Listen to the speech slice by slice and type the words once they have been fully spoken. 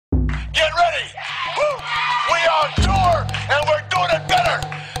Get ready. Woo. We on tour, and we're doing it better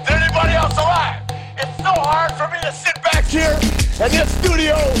than anybody else alive. It's so hard for me to sit back here in this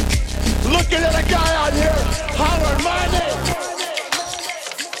studio looking at a guy out here hollering my name.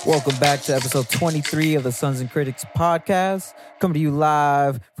 Welcome back to episode 23 of the Sons and Critics podcast. Coming to you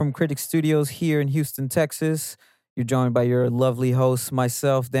live from Critic Studios here in Houston, Texas. You're joined by your lovely host,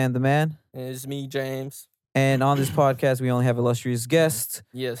 myself, Dan the Man. And it's me, James. And on this podcast, we only have illustrious guests.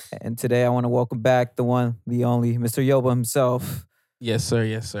 Yes. And today I want to welcome back the one, the only, Mr. Yoba himself. Yes, sir.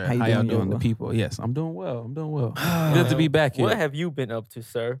 Yes, sir. How y'all doing, doing, the people? Yes, I'm doing well. Good to be back here. What have you been up to,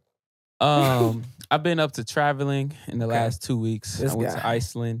 sir? I've been up to traveling in the last 2 weeks. This I went guy. to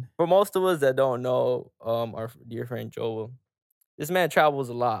Iceland. For most of us that don't know, our dear friend Joel, this man travels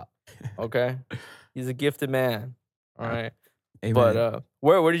a lot. Okay, he's a gifted man. All right. Amen. But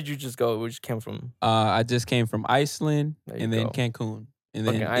where did you just go? Where you just came from? I just came from Iceland There you and then go. Cancun and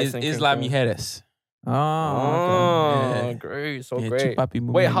then Okay, Iceland, Isla Cancun. Mujeres. Oh, Oh, Yeah. great. So Yeah, great. chupapi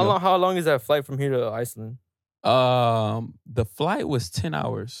Wait, mundo. how long is that flight from here to Iceland? The flight was 10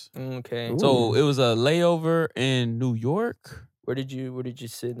 hours. Okay. Ooh. So it was a layover in New York. Where did you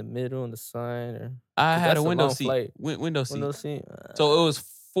sit in the middle on the side or I had that's a a window long seat. flight. Window seat. window seat? So it was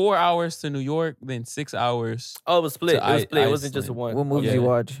 4 hours to New York, then 6 hours. Oh, it was split. to It was split. It wasn't just a Iceland. one. what movie Yeah. did you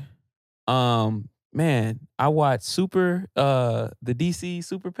watch? Man, I watched the DC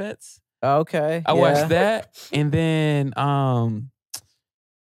Super Pets. Okay. I watched that, and then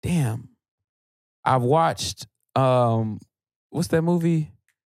I've watched what's that movie?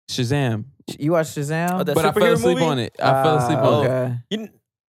 Shazam. You watched Shazam? Oh, that But I fell superhero asleep movie? on it. I fell asleep on it. Okay.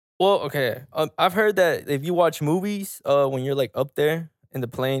 Okay. I've heard that if you watch movies, when you're like up there in the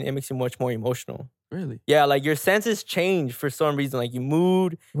plane, it makes you much more emotional. Really? Yeah, like your senses change for some reason. Like your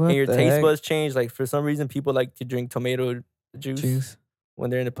mood What and your the taste heck? buds change. Like for some reason, people like to drink tomato juice Juice. when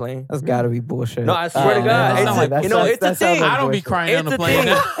they're in the plane. That's got to be bullshit. No, I swear to God, that it's sound a- that you know, sounds- it's a that sounds thing. like I don't be bullshit. crying on It's the a plane.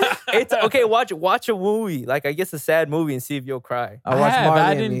 thing. It's okay. Watch a movie. Like I guess a sad movie and see if you'll cry. I watched have, Marley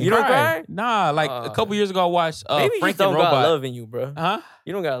I and didn't Me. You don't cry? Nah, like a couple years ago, I watched Maybe you Frank just don't and got Robot. love in you, bro. Huh?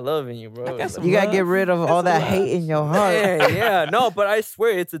 You don't got love in you, bro. I got some You got to love. get rid of all that hate in your heart. Yeah. No, but I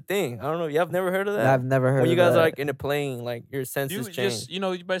swear it's a thing. I don't know. You have never heard of that? I've never heard When you of guys that. are like in a plane, like your You senses change. just, you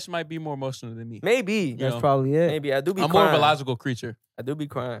guys might be more emotional than me. Maybe. That's know, probably it. Maybe. I do be I'm crying. more of a logical creature. I do be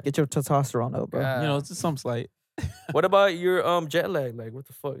crying. Get your testosterone up, bro. Yeah. It's just some slight. What about your jet lag? Like what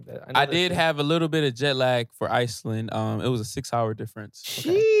the fuck? I did have a little bit of jet lag for Iceland. It was a 6-hour difference.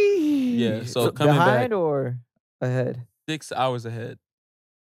 Sheesh. Yeah, so coming behind back- or ahead? 6 hours ahead.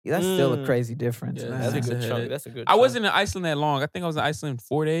 That's still a Mm. crazy difference, Yeah, man. That's a Six good ahead. chunk. That's a good I chunk. wasn't in Iceland that long. I think I was in Iceland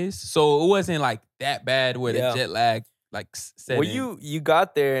 4 days. So it wasn't like that bad where Yeah. the jet lag like set Well, in. you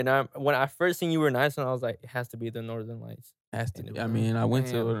got there, and when I first seen you were in Iceland, I was like, it has to be the Northern Lights. Has to be. I Damn. mean, I went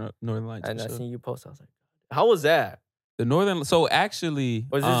Damn. to Northern Lights. And for I sure. seen you post. I was like, how was that? The Northern. So actually,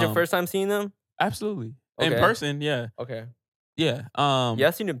 Was this your first time seeing them? Absolutely. In Okay. person, yeah. Okay. Yeah. Yeah,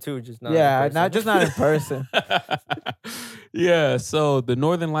 I seen them too. Just not. Yeah, in not person. in person. Yeah, so the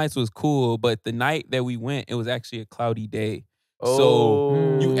Northern Lights was cool, but the night that we went, it was actually a cloudy day.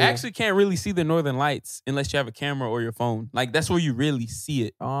 So you Oh. actually can't really see the Northern Lights unless you have a camera or your phone. Like that's where you really see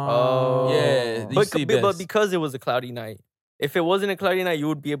it. Oh. Yeah, you But, see but best. because it was a cloudy night, if it wasn't a cloudy night, you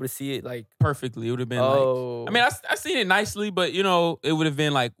would be able to see it. Like, Perfectly. It would have been oh. like I mean, I seen it nicely, but it would have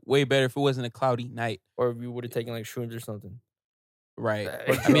been like way better if it wasn't a cloudy night. or if you would have taken like shrooms or something. Right.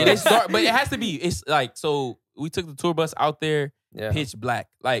 Or I mean, it's drugs. dark, but it has to be. It's like so we took the tour bus out there, Yeah. pitch black.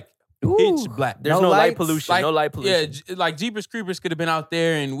 Like Ooh. pitch black. There's No no, light lights? pollution. Like, no light Yeah, pollution. like Jeepers Creepers could have been out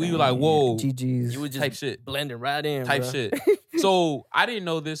there and we were like, whoa, GG's. You would just type shit. blending right in. Type bro. shit. So I didn't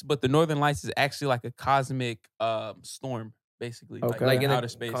know this, but the Northern Lights is actually like a cosmic storm, basically. Okay. Like in outer a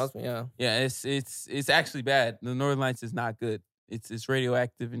space. cosmic, yeah. Yeah, it's actually bad. The Northern Lights is not good. It's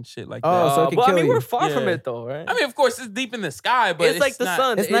radioactive and shit like Oh, that. so it can but I kill mean, you. we're far from Yeah. it though, right? I mean, of course, it's deep in the sky, but it's like the not,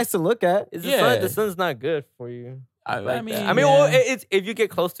 sun. It's nice to look at. It's Yeah. the sun's not good for you. I Like mean, that. I mean, yeah. well, it's if you get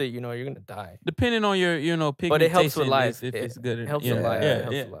close to it, you're gonna die. Depending on your, pigmentation, But it helps with life. If it's good, It helps yeah, with life. Yeah, It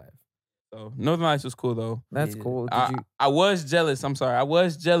helps yeah. with life. So Northern Lights was cool though. That's Yeah. cool. Did I, you? I was jealous. I'm sorry. I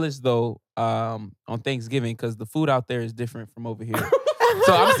was jealous though on Thanksgiving because the food out there is different from over here.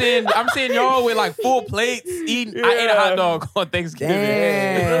 So I'm seeing y'all with like full plates eating. I ate a hot dog on Thanksgiving. Damn.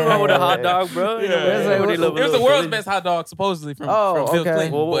 There's nothing wrong with a hot dog, bro. Yeah. Everybody It love a It was the little world's Philly. best hot dog, supposedly from Oh, Bill okay.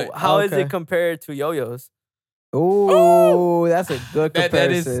 Clinton. Well, but how is Okay. it compared to yo-yos? Ooh, that's a good that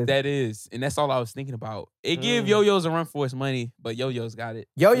comparison. is, and that's all I was thinking about. It give yo-yos a run for its money, but yo-yos got it.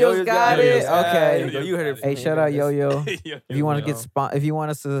 Yo-Yo's got it. Yo-Yo's got Okay. it. You heard it from Hey, me, shout out guys. Yo-Yo. If you want to Yo. get if you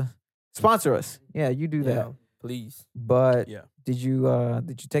want us to sponsor us, yeah, you do that. Yeah. Please. But Yeah. did you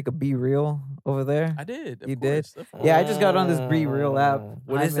take a BeReal over there? I did. You Of did? course. Yeah, I just got on this BeReal app.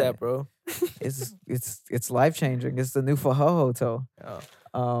 What is that, bro? It's life changing. It's the new Fajoho toe.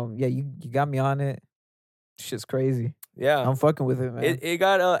 Oh. Yeah, you got me on it. Shit's crazy. Yeah. I'm fucking with it, man. It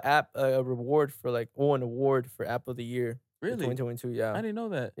got a reward for like an award for App of the Year. Really? 2022. Yeah. I didn't know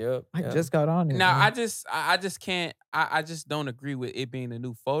that. Yep. I just got on it. Now man. I just can't. I just don't agree with it being a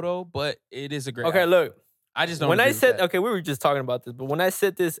new photo, but it is a great. Okay, app. look. I just don't. When agree I with said that. okay, we were just talking about this, but when I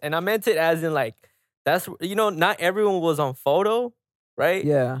said this, and I meant it as in like that's not everyone was on photo, right?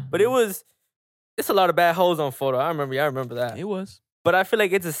 Yeah. But it's a lot of bad hoes on photo. I remember that. it was But I feel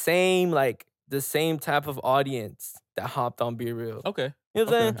like it's the same type of audience that hopped on BeReal. okay. You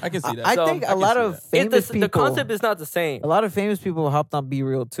know what I'm saying? I can see that. I So, think I a can lot see of that. famous people. The concept is not the same. A lot of famous people hopped on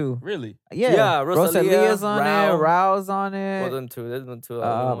BeReal too. Really? Yeah. Yeah, Rosalia's Rosalia, on Rao. it. Rao's on Well, it. them two. There's them two.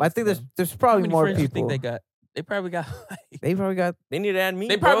 I think there's How probably many more friends people. you think they got? They probably got. They probably got. They need to add me.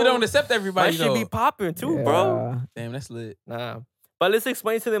 They probably bro. don't accept My everybody shit though. be popping too, bro. Yeah. Damn, that's lit. Nah. But let's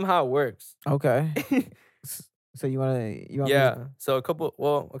explain to them how it works. Okay. So you wanna Yeah. So a couple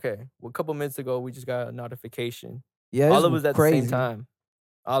minutes ago, we just got a notification. Yeah. All this of is us at crazy. the same time.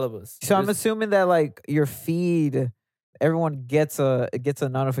 All of us. So I'm Just- assuming that like your feed, everyone gets a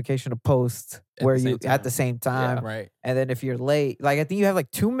notification to post At where the same you at the same time, Right. and then if you're late, like I think you have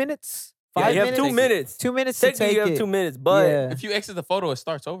like 2 minutes, Yeah, 5 you have minutes, 2 minutes. 2 minutes to Technically, take you have it. 2 minutes, but Yeah. If you exit the photo, it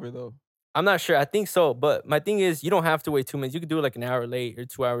starts over though. I'm not sure. I think so. But my thing is, you don't have to wait 2 minutes. You can do it like an hour late or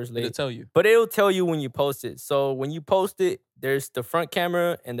 2 hours It'll late. tell you. But it'll tell you when you post it. So when you post it, there's the front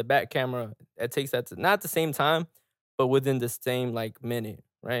camera and the back camera. That takes that to, not at the same time, but within the same like minute,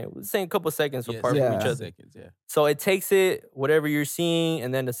 right? The same couple seconds apart Yeah. from each other. Seconds, yeah. So it takes it, whatever you're seeing,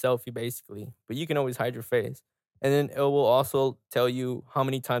 and then the selfie basically. But you can always hide your face. And then it will also tell you how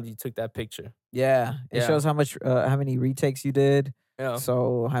many times you took that picture. Yeah, it Yeah. shows how many retakes you did. Yeah.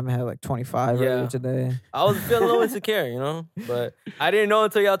 So I had like 25 Yeah. earlier today. I was feeling a little insecure, But I didn't know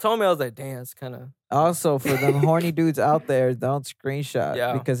until y'all told me. I was like, damn, it's kind of... Also, for them horny dudes out there, don't screenshot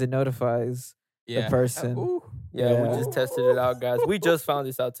Yeah. because it notifies Yeah. the person. Ooh, Yeah, Yeah. we just tested it out, guys. We just found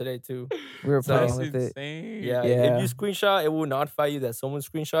this out today, too. We were So- playing that's with it. insane. Yeah, Yeah. if you screenshot, it will notify you that someone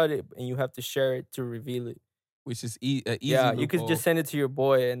screenshot it, and you have to share it to reveal it. Which is easy. Yeah, you could just send it to your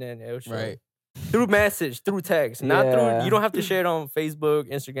boy, and then it'll show. right. Through message, through text, not Yeah. through. You don't have to share it on Facebook,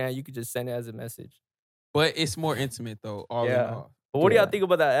 Instagram. You could just send it as a message. But it's more intimate though. All in Yeah. all. But what do y'all Yeah. think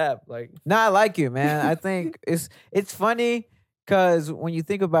about that app? Like, Nah, I like it, man. I think it's funny because when you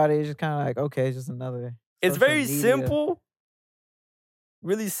think about it, it's just kind of like, okay, it's just another. it's social very media. simple,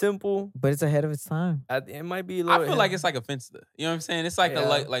 really simple. But it's ahead of its time. It might be a I little. feel like it's like offensive. You know what I'm saying? It's like Yeah.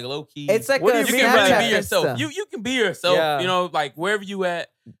 like low key. It's like What do a you you mean can by really that? be yourself. Stuff. You can be yourself. Yeah. You know, like wherever you at,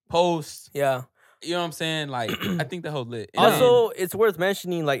 post. yeah. You know what I'm saying? Like I think the whole lit. And Also, it's worth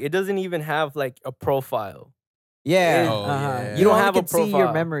mentioning. Like, it doesn't even have like a profile. Yeah. Oh, yeah. You don't Only have to can see your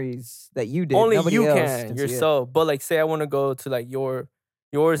profile. memories that you did. Only Nobody you else can see it. yourself. But like, say I want to go to like yours.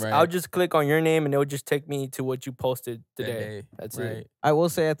 Right. I'll just click on your name, and it'll just take me to what you posted that today. day, That's right. it. I will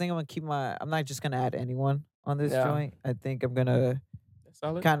say, I think I'm gonna keep I'm not just gonna add anyone on this Yeah. joint. I think I'm gonna That's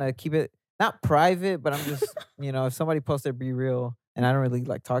solid. kind of keep it not private, but I'm just if somebody posts their BeReal and I don't really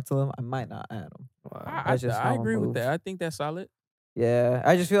like talk to them, I might not add them. Wow. That's just I how I agree with move. that. I think that's solid. Yeah,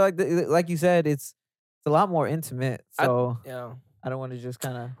 I just feel like you said, it's a lot more intimate. So Yeah. I don't want to just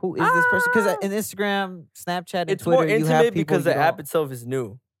kind of who is this person? Because in Instagram, Snapchat, and It's Twitter, more you have intimate people because the you app don't- itself is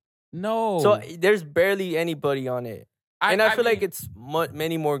new. No. So there's barely anybody on it. I feel like mean, it's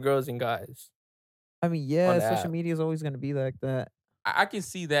many more girls than guys. I mean, yeah, on the social app. media is always gonna be like that. I can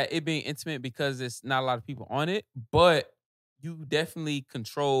see that it being intimate because it's not a lot of people on it, but you definitely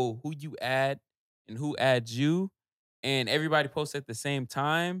control who you add and who adds you, and everybody posts at the same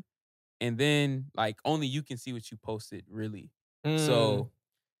time, and then like only you can see what you posted really. So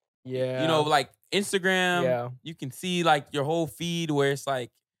yeah, like Instagram, yeah, you can see like your whole feed where it's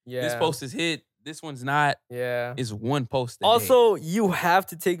like yeah, this post is hit, this one's not. yeah. It's one post. a day. Also, you have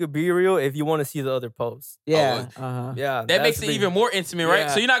to take a BeReal if you want to see the other posts. Yeah, uh-huh. Yeah, that makes that's it big. even more intimate, right? Yeah.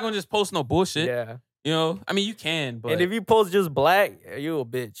 So you're not gonna just post no bullshit. Yeah, You know, I mean, you can, but and if you post just black, you a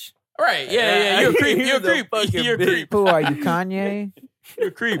bitch. right, yeah, you're a creep. You're a You're the creep. fucking You're a bitch. creep. Who are you, Kanye? You're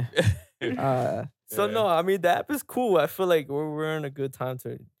a creep. So Yeah. no, I mean the app is cool. I feel like we're in a good time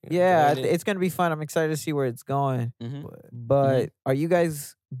to. Yeah, join it. it's gonna be fun. I'm excited to see where it's going. Mhm. But are you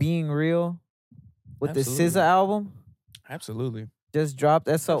guys being real with the Absolutely. SZA album? Absolutely. Just dropped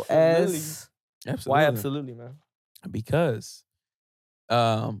SOS. Absolutely. Why absolutely, man. Because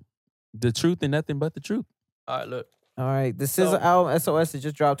the truth and nothing but the truth. All right, look. All right, this is an album SOS. It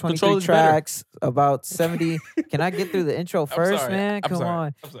just dropped Control 23 is better. tracks, about 70. Can I get through the intro first, sorry. man? I'm Come sorry.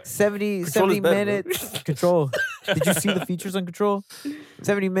 on. I'm sorry. 70 Control is better, bro. minutes. Control. Did you see the features on Control?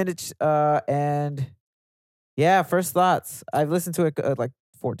 70 minutes. And yeah, first thoughts. I've listened to it like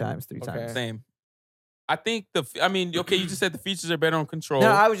 4 times, 3 Okay. times. Same. I think okay, you just said the features are better on Control. No,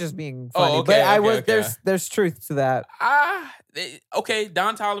 I was just being funny. okay, but okay. there's truth to that. Okay,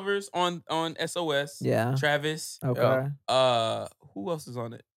 Don Toliver's on SOS. Yeah. Travis. Okay. Who else is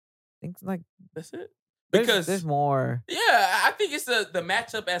on it? I think like That's it. there's more. Yeah, I think it's the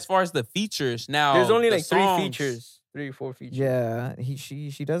matchup as far as the features. Now There's only the like songs, 3 features, 3 or 4 features. Yeah,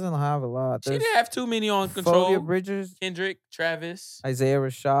 she doesn't have a lot. She There's didn't have too many on Control. Phobia Bridgers, Kendrick, Travis, Isaiah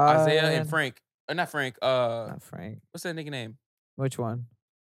Rashad, Isaiah, and Frank. Not Frank. Not Frank. What's that nigga name? Which one?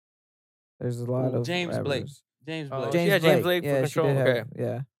 There's a lot of James Blake. rappers. James Oh, Blake. yeah, James Blake for Yeah, she Control. did have- Okay.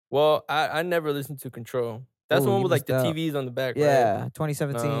 yeah. Well, I never listened to Control. That's Ooh, the one you with like the missed out. TVs on the back, Yeah, right?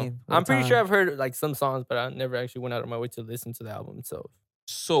 2017. No. I'm pretty sure I've heard like some songs, but I never actually went out of my way to listen to the album itself.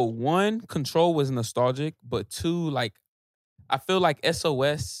 So 1, Control was nostalgic, but 2, like I feel like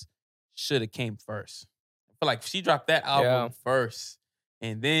SOS should have came first. I feel like if she dropped that album first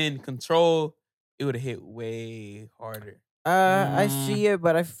and then Control, it would have hit way harder. I see it,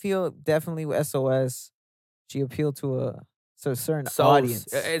 but I feel definitely with SOS, she appealed to a certain audience.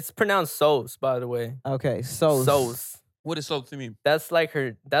 It's pronounced Sos, by the way. Okay, so Sos. What is so to me? That's like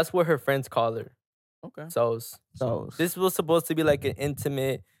that's what her friends call her. Okay. Sos. So This was supposed to be like an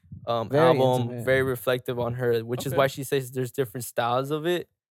intimate Very album, intimate. very reflective on her, which is Okay. why she says there's different styles of it,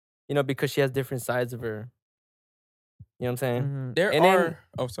 because she has different sides of her. You know what I'm saying? mhm. There And are.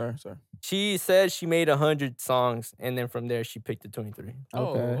 then- sorry. She said she made 100 songs, and then from there she picked the 23.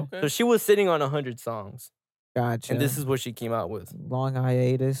 Okay. So she was sitting on 100 songs, Gotcha. and this is what she came out with. long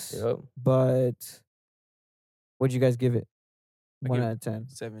hiatus. Yep. But what'd you guys give it? I 1 give out of 10.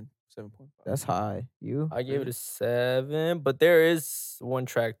 7.5. That's high. You? I gave it a 7, but there is one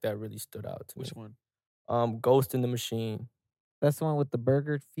track that really stood out to me. Which one? Ghost in the Machine. That's the one with the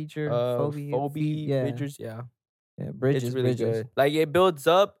burger feature. Phobia. Yeah. Bridges, yeah. Yeah. Bridges. It's really Bridges. good. Like it builds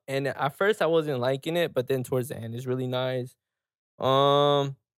up, and at first I wasn't liking it, but then towards the end it's really nice.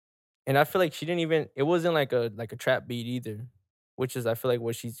 And I feel like she didn't even. It wasn't like a trap beat either, which is I feel like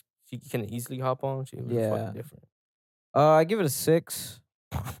what she can easily hop on. She was Yeah. fucking different. I give it a 6.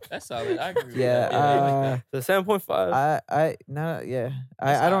 That's solid. I agree with Yeah. that. I like that. So 7.5.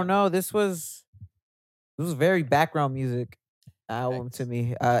 I don't know. This was very background music album to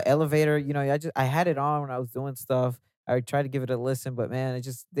me. Elevator, I had it on when I was doing stuff. I tried to give it a listen, but man, it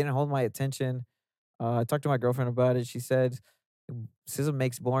just didn't hold my attention. I talked to my girlfriend about it. She said SZA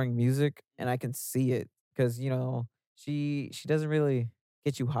makes boring music, and I can see it because she doesn't really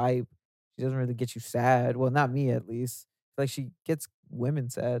get you hype. She doesn't really get you sad. Well, not me at least. Like she gets women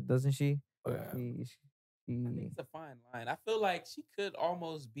sad, doesn't she? Yeah. I think it's a fine line. I feel like she could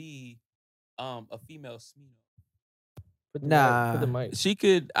almost be a female Smino. Put the Nah. mic. She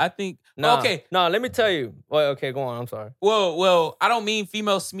could, I think. Nah. Okay. No, let me tell you. Well, okay, go on. I'm sorry. Well, I don't mean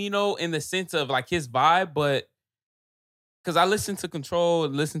female Smino in the sense of like his vibe, but because I listen to Control,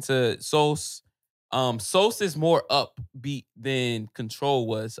 listen to Sos. Sos is more upbeat than Control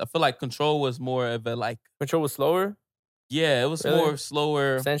was. I feel like Control was more of a like. Control was slower, Yeah, it was Really? more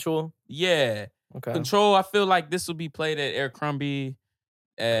slower. sensual. Yeah. Okay. Control, I feel like this will be played at Abercrombie,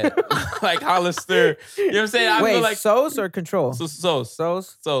 at like Hollister. You know what I'm saying? I Wait, feel like Sos or Control? Sos.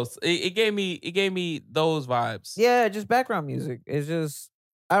 Sos? It gave me those vibes. Yeah, just background music. It's just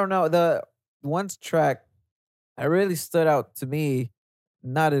I don't know. The one track that really stood out to me,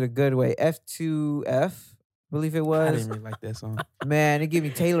 not in a good way. F2F, I believe it I was. didn't really like that song. Man, it gave me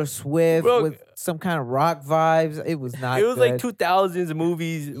Taylor Swift Bro, with some kind of rock vibes. It was not. It was good. like 2000s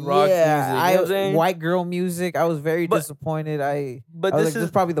movies rock music. You Yeah, know what I'm saying? white girl music. I was very But- disappointed. But I was this like, this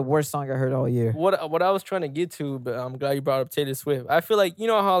is probably the worst song I heard all year. what I was trying to get to, but I'm glad you brought up Taylor Swift. I feel like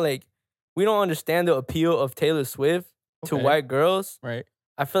how like we don't understand the appeal of Taylor Swift to Okay. white girls. Right.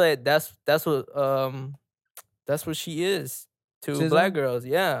 I feel like that's what she is to SZA? black girls.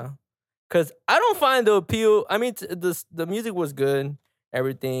 Yeah, because I don't find the appeal. I mean, the music was good,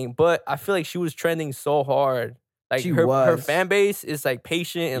 everything, but I feel like she was trending so hard. Like She her was. fan base is like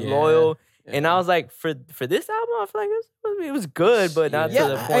patient and Yeah. loyal. And Yeah. I was like, for this album, I feel like it was good, but not to the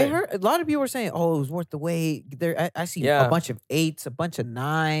Yeah, point. I heard a lot of people were saying, "Oh, it was worth the wait." I see Yeah. a bunch of 8s, a bunch of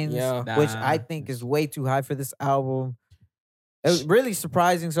 9s, Yeah. which Nah. I think is way too high for this album. It was really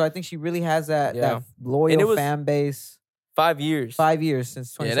surprising. So I think she really has that Yeah. that loyal And it was- fan base. 5 years. 5 years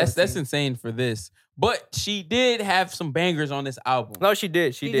since Yeah, 2017. that's insane for this. But she did have some bangers on this album. No, she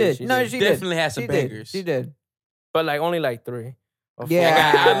did. She She did. did. No, she did. Definitely had some She did. bangers. She did. but like only like 3. or 4.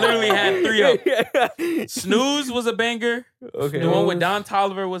 Yeah. I literally had 3 up. Yeah. Snooze was a banger. Okay. The one with Snooze. Don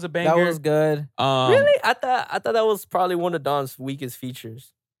Toliver was a banger. That was good. Really? I thought that was probably one of Don's weakest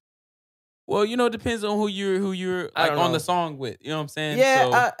features. Well, you know, it depends on who you're I like don't on know. the song with. You know what I'm saying?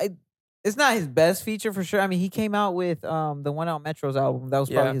 Yeah, So, it's not his best feature for sure. I mean, he came out with the one out Metro's album. That was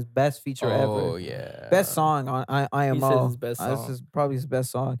probably Yeah. his best feature oh ever. yeah. Best song on IMO. his best This song. is probably his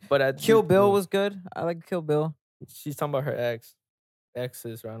best song. But I Kill Bill was good. I like Kill Bill. She's talking about her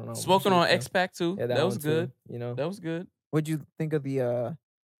exes. Or I don't know. Smoking on She- X Pac too. Yeah, that was one good. Too, you know. That was good. What'd you think of the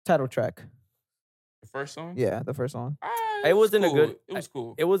title track? The first song. Yeah, the first song. It wasn't a cool. good- It was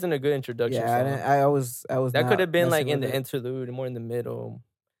cool. It wasn't a good introduction. Yeah, song. I was. That not could have been like messing in with the it. interlude, more in the middle.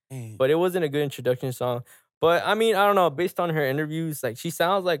 Man. But it wasn't a good introduction song. But I mean, I don't know. Based on her interviews, like she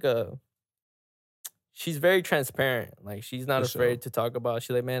sounds like she's very transparent. Like she's not For afraid sure. to talk about.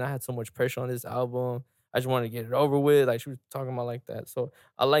 She's like, man, I had so much pressure on this album. I just wanted to get it over with. Like she was talking about like that. So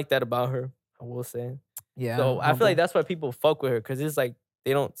I like that about her. I will say. Yeah. So I feel humble. like that's why people fuck with her because it's like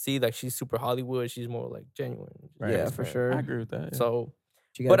they don't see like she's super Hollywood. She's more like genuine. Right. Yeah, for transparent. sure. I agree with that. Yeah. So,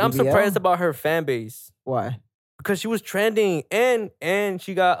 She got but a I'm BBL? surprised about her fan base Why? because she was trending and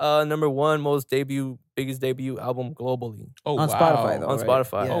she got #1 biggest debut album globally oh On wow. Spotify, though. on right?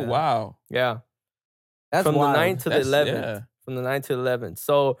 Spotify. Yeah. Oh wow. Yeah, That's from wild. the 9th to the That's- 11th. yeah. From the 9th to the 11th.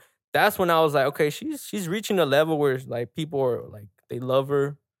 So that's when I was like, okay, she's reaching a level where like people are like they love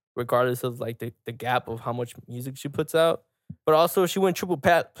her regardless of like the gap of how much music she puts out. But also she went triple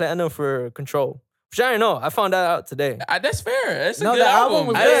platinum for Control, which I didn't know. I found that out today. That's fair. That's a No, good the album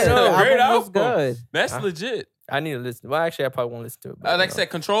was I good. didn't The know. Great album was album. good. That's Ah. legit. I need to listen. Well, actually, I probably won't listen to it. but, Like I you said,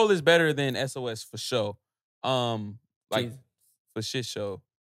 Control is better than SOS for sure. Like Jesus. for shit show.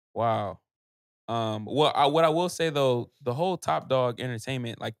 Wow. What I will say though, the whole Top Dog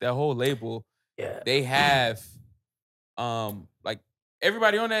Entertainment, like that whole label, Yeah. they have, like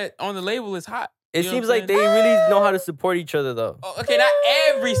everybody on the label is hot. It You know seems what I'm like they saying? really know how to support each other, though. Oh, okay, not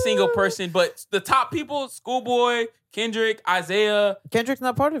every single person, but the top people: Schoolboy, Kendrick, Isaiah. Kendrick's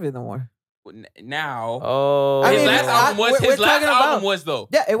not part of it no more. Now, Oh, I his mean, last album was we're his last talking album about- was though.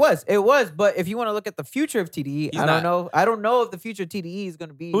 Yeah, it was. But if you want to look at the future of TDE, He's I not. don't know. I don't know if the future of TDE is going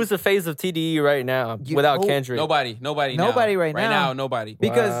to be who's the face of TDE right now without who- Kendrick? Nobody Nobody now. right now. Nobody.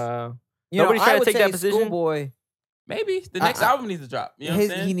 because Wow. you know, Nobody's I trying to would take say that position? Schoolboy, Maybe the next I- album needs to drop. You know what I'm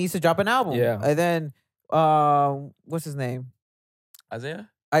saying? he needs to drop an album. Yeah. And then what's his name? Isaiah.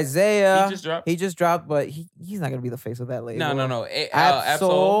 Isaiah. He just dropped. but he's not gonna be the face of that label. No.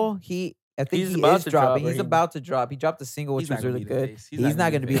 Absol, I think He's he about is to drop, dropping. or He's he- about to drop. He dropped a single which He's not was gonna really be the good. face. He's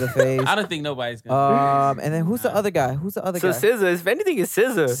not gonna be the face. I don't think nobody's gonna. And then who's the other guy? Who's the other So guy? SZA, if anything, it's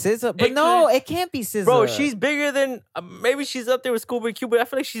SZA. SZA. But It no, could- it can't be SZA. Bro, she's bigger than maybe she's up there with Schoolboy Q, but I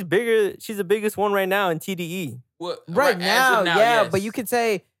feel like she's bigger. She's the biggest one right now in TDE. Well, right as now, of yeah. yes. But you could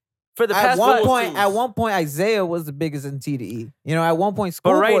say For the at past one five- point, twos. Isaiah was the biggest in TDE. You know, at one point, But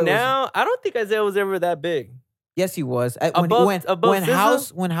Schoolboy right was- now, I don't think Isaiah was ever that big. yes, he was. Above- above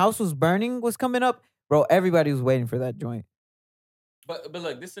SZA? When House was burning was coming up, bro. Everybody was waiting for that joint. But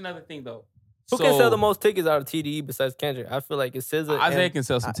look, this is another thing though. Who can sell the most tickets out of TDE besides Kendrick? I feel like it's SZA. Isaiah and can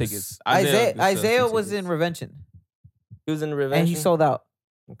sell some tickets. Isaiah can sell some was tickets. in Revention, he was in Revenge. and he sold out.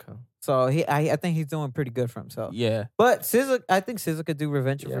 Okay. So I think he's doing pretty good for himself. Yeah. But SZA, I think SZA could do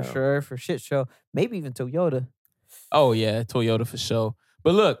Revenge Yeah. for sure, for shit show, maybe even Toyota. Oh yeah, Toyota for sure.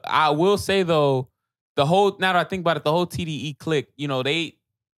 But look, I will say though, now that I think about it, the whole TDE clique, you know, they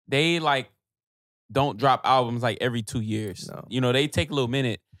like don't drop albums like every 2 years. No. You know, they take a little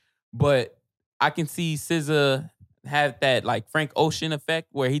minute. But I can see SZA have that like Frank Ocean effect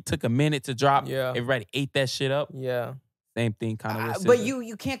where he took a minute to drop. Yeah. Everybody ate that shit up. Yeah. Same thing kind of with But SZA.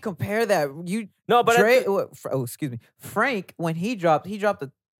 you can't compare that. No, but Dre, excuse me, Frank when he dropped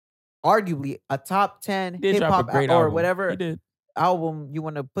arguably a top 10 He did hip drop a hop great or album. whatever He did. album you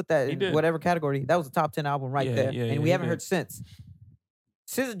want to put that He in did. whatever category. That was a top 10 album right Yeah, there, yeah, and yeah, we he haven't did. heard since.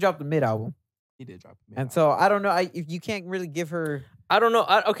 SZA dropped the mid album, He did drop a and so I don't know. If you can't really give her. I don't know.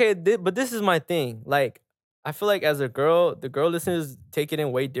 But this is my thing. Like, I feel like as a girl, the girl listeners take it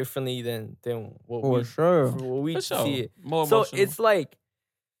in way differently than what For we sure. what we For sure. see it. More So emotional. it's like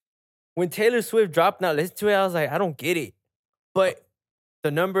when Taylor Swift dropped Now Listen to It, I was like, I don't get it. But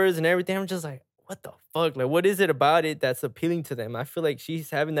the numbers and everything, I'm just like, what the fuck? Like, what is it about it that's appealing to them? I feel like she's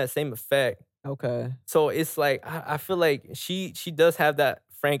having that same effect. Okay. So it's like I feel like she does have that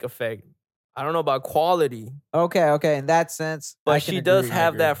Frank effect. I don't know about quality, Okay. In that sense, I but can she does agree.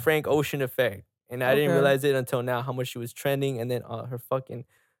 have that Frank Ocean effect. And I didn't Okay. realize it until now how much she was trending. And then her fucking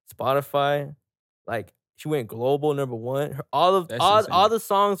Spotify, like she went global #1. That's insane. All the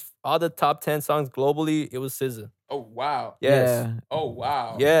songs, all the top 10 songs globally, it was SZA. Oh wow. Yes. Yeah. Oh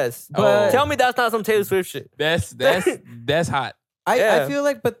wow. Yes. But- Tell me that's not some Taylor Swift shit. That's hot. I Yeah. feel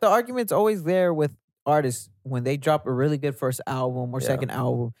like, but the argument's always there with artists when they drop a really good first album or Yeah. second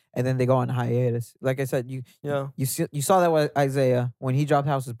album, and then they go on hiatus. Like I said, you Yeah. you saw that with Isaiah when he dropped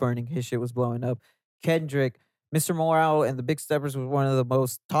House is Burning, his shit was blowing up. Kendrick, Mr. Morale, and the Big Steppers was one of the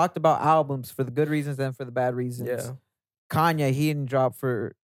most talked about albums for the good reasons and for the bad reasons. Yeah. Kanye, he didn't drop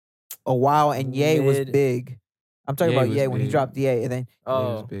for a while, and Ye was Mid. big. I'm talking Ye about was Ye when he big. dropped Ye, and then It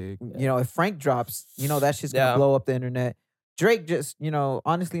was Oh. big. you know if Frank drops, you know that shit's gonna Yeah. blow up the internet. Drake just,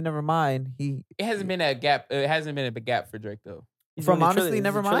 honestly, never mind. He It hasn't been a gap. It hasn't been a big gap for Drake though. He's From doing a Honestly it's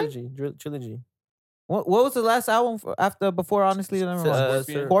a Nevermind? Trilogy. what was the last album before Honestly Never Mind?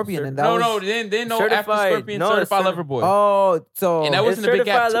 Scorpion, and that No, was then no. Certified- After Scorpion, no, it's Certified certi- Lover Boy. Oh, so And that wasn't a big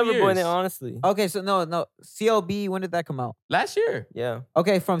gap, 2 Lover Boy, years. then honestly. okay. So no, CLB. When did that come out? Last year. Yeah.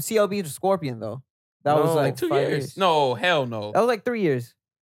 Okay, from CLB to Scorpion though. That was No. like Like 2 5 years. No, hell no. That was like 3 years.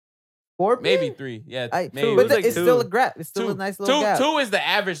 Scorpion, Maybe 3. Yeah, maybe. It but was like it's two. still a gap. It's still a nice little gap. Two is the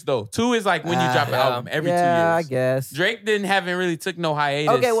average though. 2 is like when you drop an yeah. album every 2 years. Yeah, I guess. Drake haven't really took no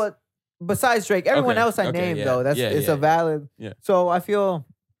hiatus. Okay, well, besides Drake, everyone Okay, else I okay, named yeah, though, yeah, it's yeah, a valid. yeah. So I feel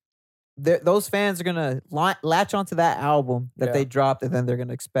those fans are gonna latch onto that album that Yeah. they dropped, and then they're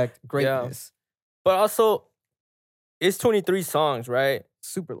gonna expect greatness. But also, it's 23 songs, right?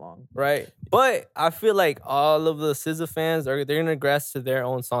 Super long. Right. But I feel like all of the SZA fans they're gonna grasp to their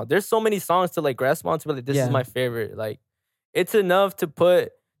own song. There's so many songs to like grasp onto, but like, this Yeah. is my favorite. Like, it's enough to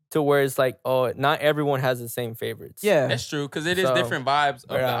put to where it's like, oh, not everyone has the same favorites. Yeah. That's true because it is So, different vibes of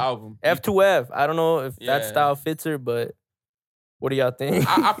the yeah. album. F2F. I don't know if that Yeah. style fits her, but what do y'all think?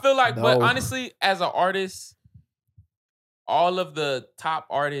 I feel like, but No. honestly, as an artist, all of the top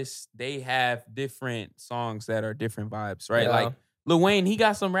artists, they have different songs that are different vibes, right? Yeah. Like Lil Wayne, he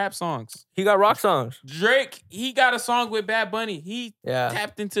got some rap songs. He got rock songs. Drake, he got a song with Bad Bunny. He Yeah.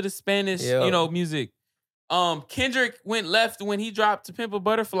 tapped into the Spanish, Yeah. music. Kendrick went left when he dropped To Pimp a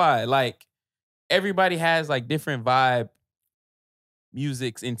Butterfly. Like everybody has like different vibe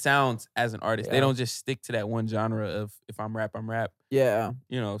musics and sounds as an artist. They Yeah. don't just stick to that one genre of if I'm rap, I'm rap. Yeah.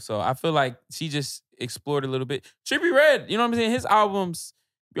 So I feel like she just explored a little bit. Trippie Redd, you know what I'm saying? His albums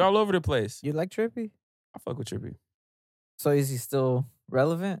be all over the place. You like Trippie? I fuck with Trippie. So is he still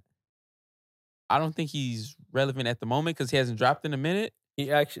relevant? I don't think he's relevant at the moment because he hasn't dropped in a minute.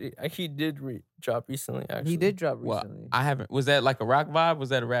 He actually did drop recently. Actually, He did drop Well, recently. I haven't. Was that like a rock vibe? Was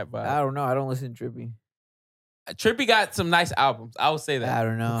that a rap vibe? I don't know. I don't listen to Trippie. Trippie got some nice albums. I would say that. I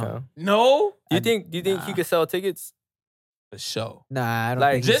don't know. Okay. No, Do you think he nah. could sell tickets? for sure. Nah, I don't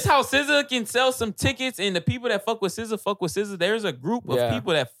Like, think Just how SZA can sell some tickets, and the people that fuck with SZA. There's a group of Yeah.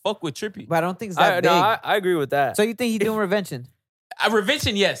 people that fuck with Trippie. but I don't think it's that big. I agree with that. So you think he's doing Revention?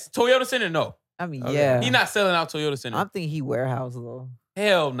 Revention, yes. Toyota Center, no. I mean, Okay. yeah. He's not selling out Toyota Center. I'm thinking he warehouse though.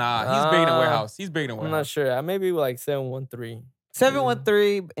 Hell nah. He's bigger than Uh, Warehouse. He's bigger than I'm not Warehouse. sure. Maybe like 713.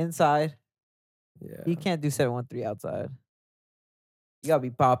 713 inside. Yeah. He can't do 713 outside. You gotta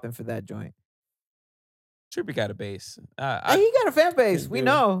be popping for that joint. Trippie got a base. Hey, he got a fan base. We do.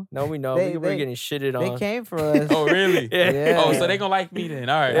 know. No, we know. They- We're they- getting shitted They on. came for us. Oh, really? Yeah. Oh, so they gonna like me then.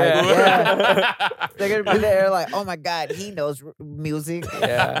 All right. Yeah. They're gonna be there like, oh my god, he knows music.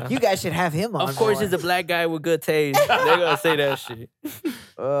 Yeah. You guys should have him on. Of course, more. he's a black guy with good taste. They're gonna say that shit.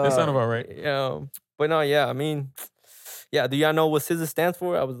 That sound about right. But no, yeah. I mean, yeah. Do y'all know what SZA stands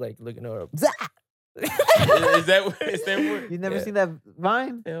for? I was like looking her up. Zah! Is that what You never Yeah. seen that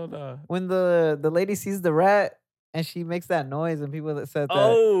Vine Hell no. when the lady sees the rat and she makes that noise and people that said that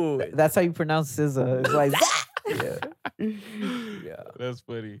Oh, that's how you pronounce SZA. It's like, Zah! yeah. Yeah. That's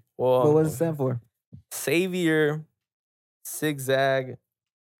funny. Well, What does it stand for? Savior, Zigzag,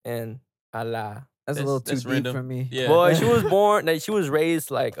 and Allah. That's a little too That's deep random. for me. Yeah. Well, she was born. Like, she was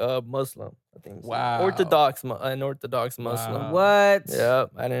raised like a Muslim. I think. Wow. An Orthodox Muslim. Wow. What?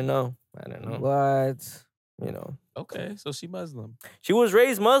 Yep. I didn't know. What? You know, Okay, so she Muslim. she was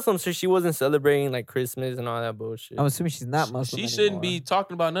raised Muslim, so she wasn't celebrating like Christmas and all that bullshit. I'm assuming she's not Muslim. She shouldn't anymore. be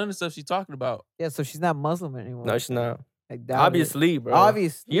talking about none of the stuff she's talking about. Yeah, so she's not Muslim anymore. No, she's not. I doubt it. Obviously, bro.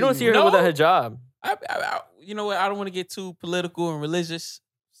 Obviously. You don't see her No? with a hijab. You know what? I don't want to get too political and religious.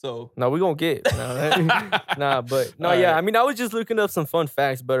 So No, we gonna get. Nah, but no, All yeah. right. I mean, I was just looking up some fun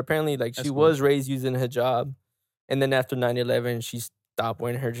facts, but apparently, like, That's she cool. was raised using a hijab, and then after 9/11, she stopped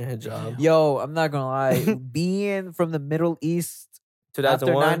wearing her hijab. Yo, I'm not gonna lie. Being from the Middle East after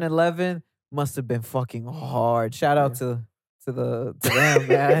 2001. 9/11 must have been fucking hard. Shout out to them,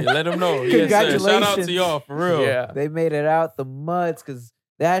 man. let them know. Yes, sir. Shout out to Congratulations. y'all for real. Yeah. They made it out the muds because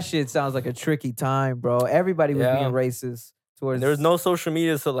that shit sounds like a tricky time, bro. Everybody was Yeah. being racist towards. There was no social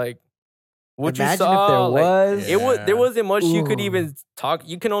media, so like, What you Imagine saw, if there like, was. there wasn't much you could Ooh. even talk.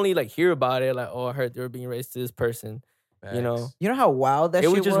 You can only like hear about it. Like, oh, I heard they were being racist to this person. You know, Facts. You know how wild that it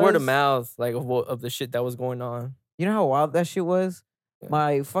shit was just word of mouth, like of the shit that was going on. You know how wild that shit was? Yeah.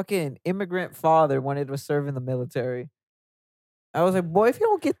 My fucking immigrant father wanted to serve in the military. I was like, boy, if you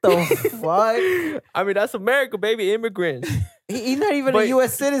don't get the fuck. I mean, that's America, baby. Immigrants. He's not even But- a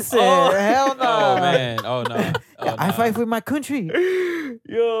U.S. citizen. Oh. Hell no. Oh man. Oh no. Oh, I nah. fight for my country.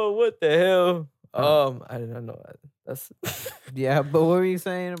 Yo, what the hell? I didn't know that. That's. Yeah, but what were you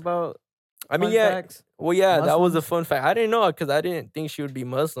saying about I mean, fun yeah. facts? Well, yeah, that was a Muslims? fun fact. I didn't know it because I didn't think she would be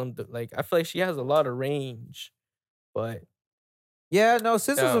Muslim. Like, I feel like she has a lot of range, but Yeah, no,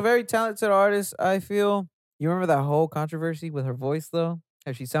 SZA's Yeah. a very talented artist, I feel. You remember that whole controversy with her voice, though?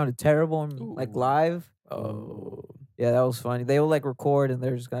 How she sounded terrible in, like, Ooh. live? oh, Yeah, that was funny. They will, like, record, and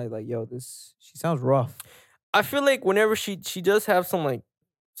they're just kind of like, yo, she sounds rough. I feel like whenever she does have some like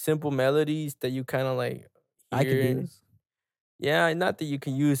simple melodies that you kind of like I can hear. do this. Yeah, not that you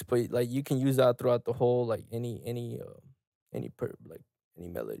can use, but like you can use that throughout the whole like any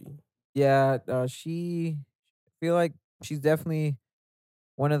melody. Yeah, I feel like she's definitely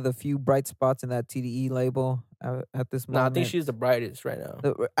one of the few bright spots in that TDE label at this No, I moment. think she's the brightest right now.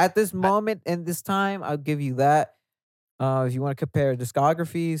 At this moment and this time, I'll give you that. If you want to compare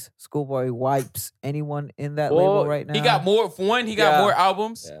discographies, Schoolboy wipes anyone in that label Well, right now. He got more. For one, he got Yeah. more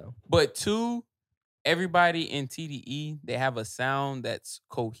albums. Yeah. But two, everybody in TDE, they have a sound that's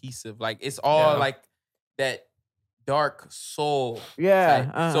cohesive. Like it's all Yeah. like that dark soul. Yeah.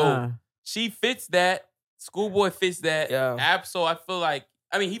 type. So she fits that. Schoolboy fits that. Yeah. Absol, I feel like,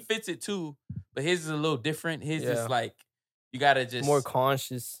 I mean, he fits it too, but his is a little different. His Yeah. is like, you gotta just More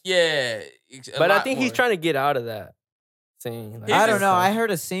conscious. Yeah. But I think he's trying to get out of that thing. Like, I His don't is know. I conscious.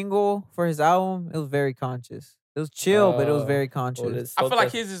 heard a single for his album. It was very conscious. It was chill, but it was very conscious. Well, it's I so feel like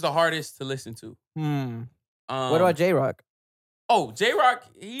tough. his is the hardest to listen to. What about J Rock? Oh, J Rock,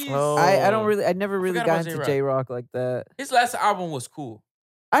 he's Oh. I never really forgot got about into J-Rock. J Rock like that. his last album was cool.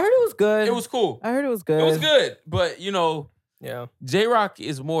 I heard it was good. It was cool. I heard it was good. It was good, but you know, Yeah. J Rock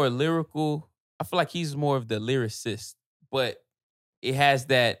is more lyrical. I feel like he's more of the lyricist, but it has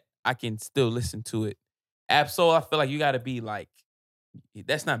that I can still listen to it. Absol, I feel like you got to be like,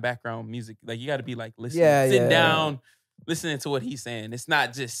 that's not background music. Like you got to be like listening, Yeah, sitting yeah. down, listening to what he's saying. It's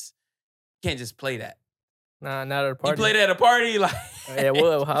not just can't just play that. Nah, not at a party. You play that at a party, like Yeah,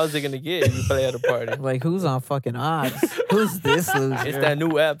 well, how's it gonna get if you play at a party? Like, who's on fucking odds? Who's this loser? It's that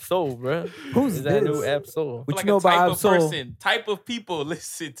new app soul, bro. Who's It's that new this? app soul. What like you know a type about of Absol? person, type of people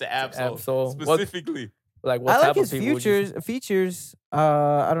listen to Absol, Absol. What- specifically. Like what I like type his of people? would you- features.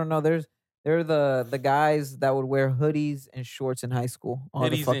 I don't know. They're the guys that would wear hoodies and shorts in high school all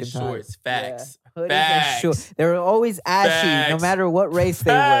the Hoodies fucking and time. shorts, facts. Yeah. Hoodies Facts. and shorts. They were always ashy, no Facts. matter what race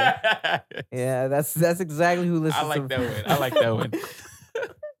they were. Facts. Yeah, that's exactly who listens. I like to that one. I like that one.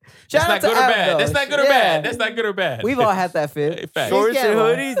 Shout That's out not to good or Ab, bad. though. That's not good or Yeah. bad. That's not good or bad. We've all had that fit. Facts. Shorts Yeah, and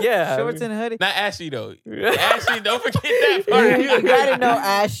well, hoodies? Yeah. Shorts and hoodies. Not ashy though. Ashy, don't forget that part. You gotta know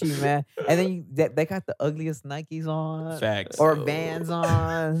ashy, man. And then they got the ugliest Nikes on, Facts. or Vans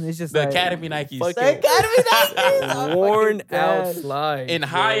on. It's just The like, Academy Nikes. Fuck The Academy Nikes. I'm Worn fucking out dead. slides. In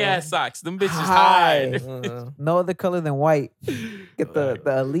high ass socks. Them bitches High. high. No other color than white. Get the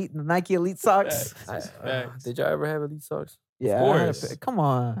elite, the Nike Elite socks. Facts. Did y'all ever have elite socks? Yeah, I had a course. pair. Come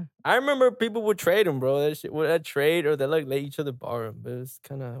on. I remember people would trade them, bro. That shit, would that trade or they like let each other borrow them. But it's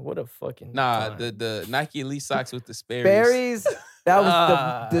kind of what a fucking Nah, time. the Nike Elite socks with the Sperry's. Berries. That was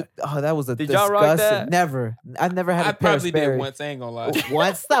Ah. that was a Did y'all rock disgusting. that? Never. I never had I a pair of probably did Sperry's. once, I ain't gonna lie.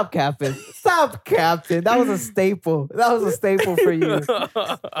 What? Stop capping. Stop capping. That was a staple. That was a staple for you.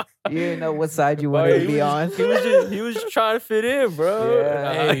 You didn't know what side you wanted to be on. He was just trying to fit in, bro.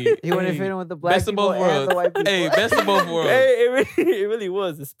 Yeah. Hey, You want to hey, fit in with the black best of people both and worlds. the white people. Hey, best of both worlds. Hey, it really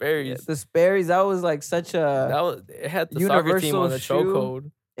was the Sperry's. The Sperry's, that was like such That a. was it had the soccer team universal on the shoe.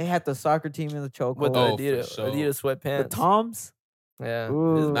 chokehold They had the soccer team in the chokehold. with the Oh, for Adidas sure. Adidas The sweatpants. Toms. Yeah,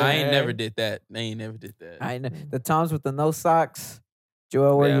 Ooh. Nah, I ain't Yeah. never did that. I ain't never did that. I know the Toms with the no socks.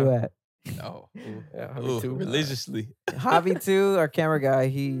 Joel, where you at? Oh, ooh. Yeah, me Ooh, too. religiously. Hobby too, our camera guy.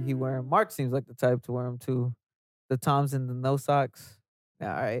 He wear 'em. Mark seems like the type to wear them too. The Toms and the no socks.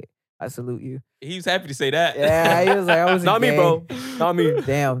 Yeah, all right. I salute you. He was happy to say that. Yeah, he was like, I was Not me, bro. Not me.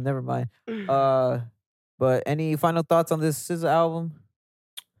 Damn, never mind. But any final thoughts on this SZA album?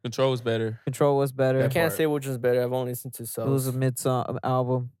 Control was better. Control was better. I That can't part. say which one's better. I've only listened to It was a songs. mid-song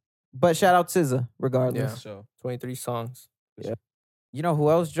album. But shout out SZA, regardless. Yeah. So 23 songs. You know who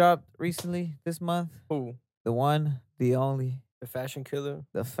else dropped recently this month? Who? The one, the only, The Fashion Killer.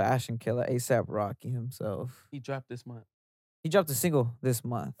 the fashion killer, A$AP Rocky himself. he dropped this month. He dropped a single this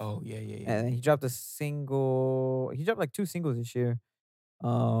month. Oh yeah. And he dropped a single. He dropped like 2 singles this year.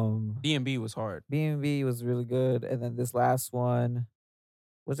 DMB was hard. B&B was really good, and then this last one,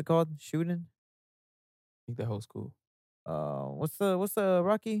 what's it called? Shooting. I think that whole school. What's the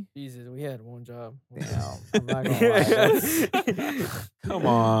Rocky? Jesus, we had one job. Damn, I'm not gonna lie. Come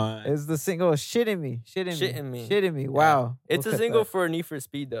on. It's the single "Shittin' Me." Shittin' Me. Wow, It's we'll a cut single that. for Need for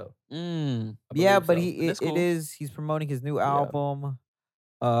Speed though. I Yeah, believe but so. That's cool. he's promoting his new album.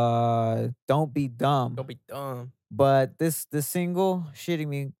 Don't be dumb. Don't be dumb. But this single, "Shitting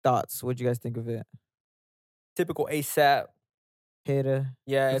Me," thoughts? What'd you guys think of it? Typical ASAP. Hitter.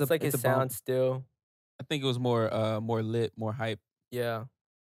 Yeah, It's it's a- like it's his a bump. sound still. I think it was more lit, more hype. Yeah,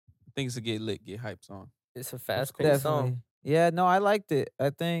 Things to get lit, get hype song. it's a fast cool. paced Definitely. song. Yeah, no, I liked it.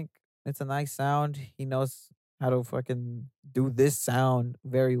 I think it's a nice sound. He knows how to fucking do this sound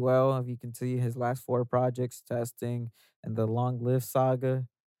very well. If you can see his last 4 projects, Testing and the Long Live Saga.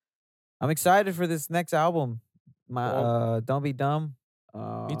 I'm excited for this next album. Don't Be Dumb.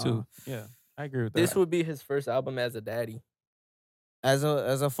 Me too. Yeah, I agree with that. This would be his first album as a daddy. As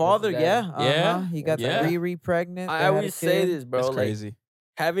a father, daddy. yeah. Yeah, He got yeah. the Riri pregnant. I they had a always say kid. this, bro. That's Like crazy.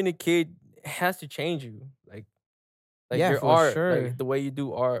 having a kid has to change you. Like Yeah, your for art, sure. like the way you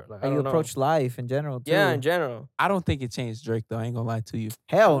do art. Like, I How you don't know. approach life in general, too. Yeah, in general. I don't think it changed Drake though. I ain't gonna lie to you.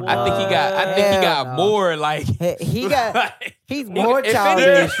 Hell no. I think he got Hell no. more like He got he's Nigga, more if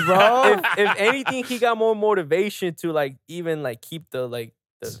childish, bro. if anything, he got more motivation to like even like keep the like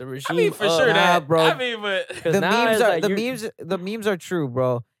the regime. I mean, for up. sure Nah, that, bro. I mean, but 'Cause The now memes it's are like the memes are true,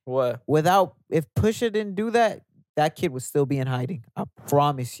 bro. What, If Pusha didn't do that, that kid would still be in hiding. I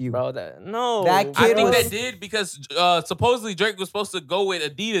promise you. bro? That no. That I kid think was- that did because supposedly Drake was supposed to go with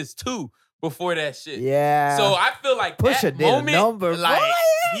Adidas too before that shit. Yeah. So I feel like Pusha that did a moment, number, like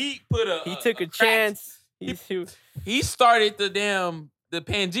boy. he put a He took a crack. chance. He started the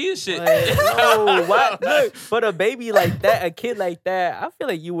Pangea shit. No, what? Look, but a baby like that, a kid like that, I feel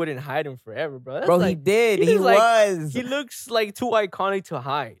like you wouldn't hide him forever, bro. That's bro, he like, did. he He was like- was. he looks like too iconic to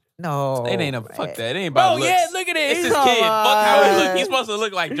hide. No. It ain't a man. fuck that. It ain't Bro, about looks. yeah, look at it. It's He's his Come kid. Fuck how he look. on. He's supposed to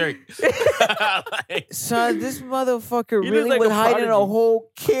look like Drake. Like, Son, this motherfucker He looks really like was a hiding a prodigy.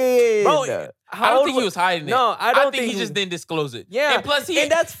 whole kid. Bro, I how don't old think he wa- was hiding it. No, I don't think he just didn't disclose it. Yeah, and plus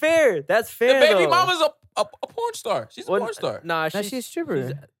and that's fair. That's the fair. baby though. mama's a porn star. She's a Well, porn star. Nah, Now she's a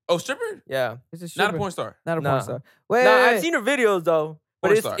stripper. Oh, stripper? yeah. She's a stripper. Not a porn star. Not a Nah. porn star. Wait, Nah, wait, I've wait. seen her videos though, but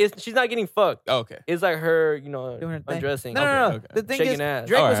Porn it's star. she's not getting fucked. Oh, okay. It's like her, Doing her thing. undressing. No. okay. The thing Shaking is, ass.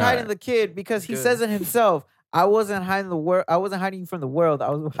 Drake was Alright, hiding alright. the kid because he Good. says it himself. I wasn't hiding the world. I wasn't hiding you from the world. I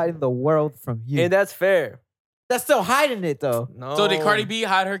was hiding the world from you. And that's fair. That's still hiding it though. No. So did Cardi B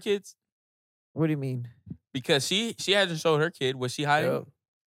hide her kids? What do you mean? Because she hasn't showed her kid. Was she hiding? Yep.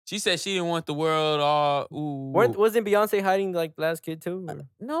 She said she didn't want the world all. Ooh. Wasn't Beyonce hiding like the last kid too? Or-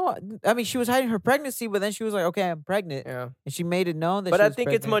 No, I mean she was hiding her pregnancy, but then she was like, "Okay, I'm pregnant," Yeah. and she made it known that. But she I was think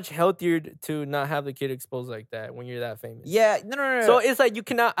it's pregnant. much healthier to not have the kid exposed like that when you're that famous. Yeah, no. So it's like you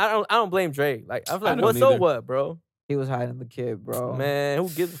cannot. I don't blame Drake. Like I feel like, don't what's so either. what, bro? he was hiding the kid, bro. Man, who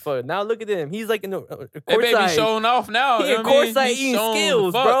gives a fuck? Now look at him. He's like in the That baby courtside. showing off now. He you in know what I mean? courtside He's eating showing the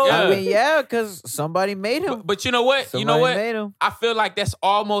skills, fuck, bro. Yeah. I mean, yeah, because somebody made him. But you know what? Somebody You know what? made him. I feel like that's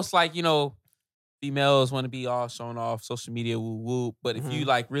almost like, females want to be all shown off, social media, woo woo. But if you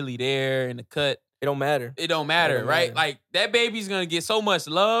like really there in the cut, It don't matter. it don't matter, don't right? matter. Like that baby's gonna get so much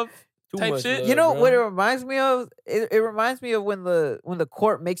love. Too Type much shit. love, You know bro. what it reminds me of? It reminds me of when the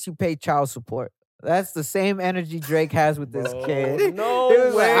court makes you pay child support. That's the same energy Drake has with this Bro, kid. no It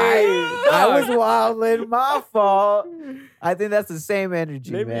was like, way. I was Dog. wilding, my fault. I think that's the same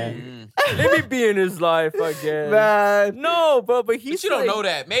energy, Maybe- man. Let me be in his life, I guess. Man. No, but he's. But you don't like- know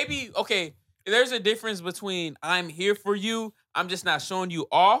that. Maybe, okay, there's a difference between I'm here for you, I'm just not showing you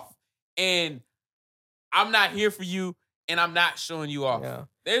off, and I'm not here for you and I'm not showing you off. Yeah.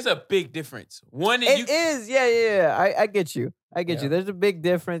 There's a big difference. One that It is, yeah. I get you. I get Yeah. you. There's a big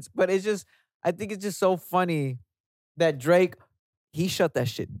difference, but it's just, I think it's just so funny that Drake, he shut that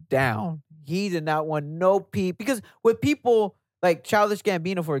shit down. He did not want no peep because with people like Childish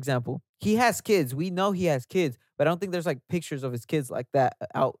Gambino, for example, he has kids. We know he has kids, but I don't think there's like pictures of his kids like that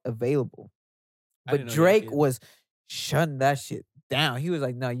out available. I But didn't know he had Drake kids. was shutting that shit down. He was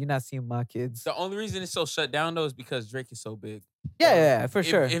like, "No, you're not seeing my kids." The only reason it's so shut down though is because Drake is so big. Yeah, for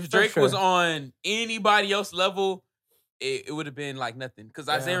sure. If for Drake sure. was on anybody else level, it would have been like nothing. Because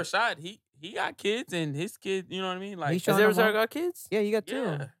Isaiah Rashad, he got kids and his kid, you know what I mean? Like, He's Has showing there them ever off. got kids? Yeah, you got two,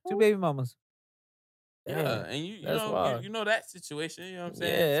 Yeah. two baby mamas. yeah, Damn. and you That's know wild. you know that situation. You know what I'm Yeah,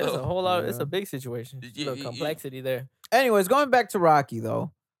 saying? it's So, a whole lot. It's yeah. a big situation. Yeah, The complexity there. Anyways, going back to Rocky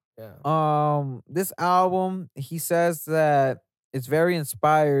though. This album, he says that it's very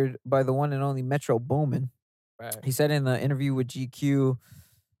inspired by the one and only Metro Boomin. Right. He said in the interview with GQ,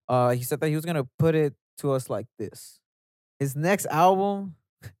 he said that he was gonna put it to us like this. His next album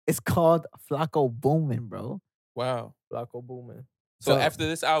is called Flacco Boomin, bro. Wow. Flacco Boomin. So after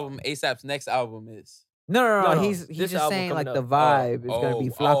this album, ASAP's next album is. No. No, He's this just album saying like coming the vibe is gonna be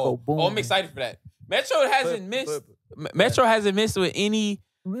Flacco Boomin. Oh, I'm excited for that. Metro hasn't missed. Metro hasn't missed with any.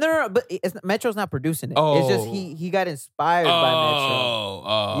 No, but Metro's not producing it. It's just he got inspired by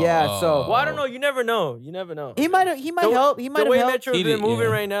Metro. Yeah, so Well, I don't know. You never know. He might help. He might the way help. Metro's been moving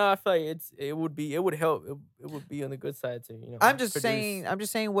right now, I feel like it would help. It would be on the good side too. I'm just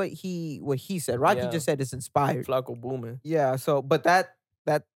saying what he said. Rocky just said it's inspired. Flacco Boomin. Yeah. So, but that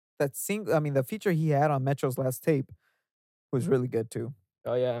single, I mean, the feature he had on Metro's last tape was really good too.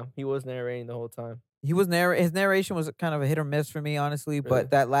 Oh yeah, he was narrating the whole time. He was his narration was kind of a hit or miss for me, honestly. Really?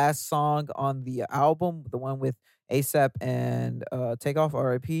 But that last song on the album, the one with ASAP and Takeoff,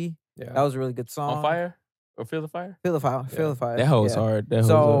 R.I.P. Yeah, that was a really good song. On Fire or Feel the Fire? Feel the Fire. Feel the Fire. That hoe's hard. That hoe's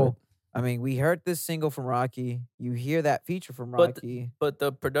so, hard. I mean, we heard this single from Rocky. You hear that feature from Rocky. But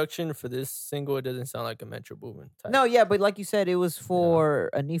the production for this single, it doesn't sound like a Metro Boomin type. No, yeah, but like you said, it was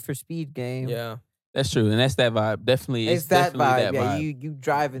for a Need for Speed game. Yeah. That's true, and that's that vibe. Definitely, it's that vibe. Yeah, you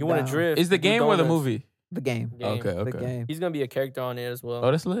driving. You want to drift? Is the game or the movie? The game. Okay. The game. He's gonna be a character on it as well. Oh,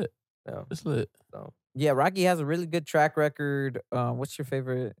 that's lit. Yeah, that's lit. So. Yeah, Rocky has a really good track record. What's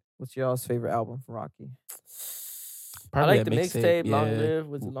y'all's favorite album from Rocky? Probably I like the mixtape, Long Live.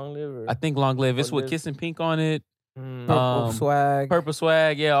 Was it Long Live? I think Long Live. It's with Kissing Pink on it. Purple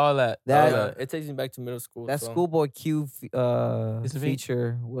Swag. Yeah, all that. It takes me back to middle school. That Schoolboy Q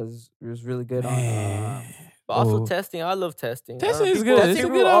feature was really good. But also Testing. I love Testing. Testing is good. It's a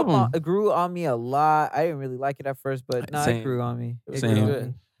good album. It grew on me a lot. I didn't really like it at first, but it grew on me. It grew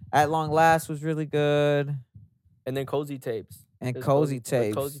good. At Long Last was really good. And then Cozy Tapes. Cozy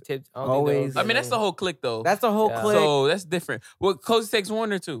Tapes. Cozy Tapes. Always. I mean, that's the whole clique, though. That's the whole clique. So that's different. Well, Cozy Takes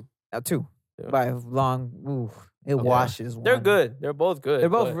 1 or 2? 2. By long. It washes one. They're good. They're both good. They're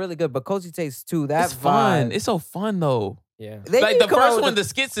both really good, but Cozy Takes 2. That's fun. It's so fun, though. Yeah. Like the first one, the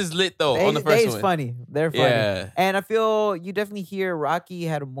skits is lit, though, on the first one. It's funny. They're funny. Yeah. And I feel you definitely hear Rocky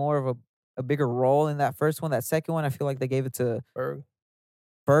had more of a bigger role in that first one. That second one, I feel like they gave it to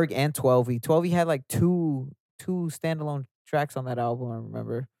Berg and 12E. 12E had like two standalone tracks on that album, I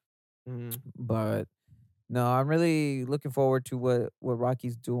remember. But no, I'm really looking forward to what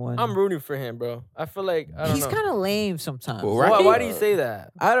Rocky's doing. I'm rooting for him, bro. I feel like he's kind of lame sometimes. Well, why do you say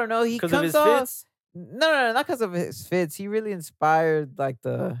that? I don't know. He comes of his off, fits? No, not because of his fits. He really inspired like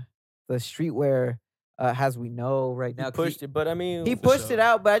the streetwear as we know right now. He pushed it, but I mean, he pushed it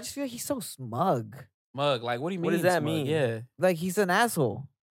out. But I just feel he's so smug. Like what do you mean? What does that smug? mean? Yeah, like he's an asshole.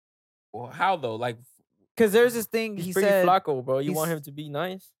 Well, how though? Like, because there's this thing he's he pretty said. Flacco, bro. You want him to be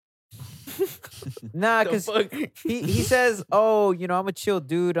nice? Nah, because he says, "Oh, I'm a chill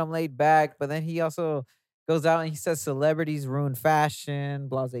dude. I'm laid back." But then he also goes out and he says, "Celebrities ruin fashion,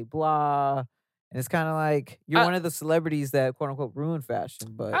 blah blah blah." And it's kind of like you're one of the celebrities that quote unquote ruin fashion.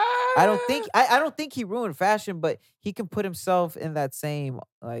 But I don't think he ruined fashion, but he can put himself in that same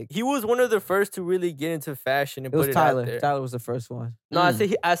like. He was one of the first to really get into fashion and it was put Tyler. it out there. Tyler was the first one. No, I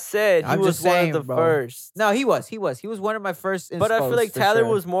said he was one of the first. No, he was one of my first. But I feel like Tyler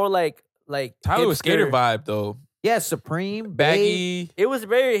was more like Tyler was hipster. skater vibe though. Yeah, Supreme, baggy. It was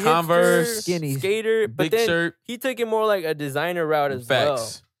very Converse, hipster, skinny, skater, but big then shirt. He took it more like a designer route as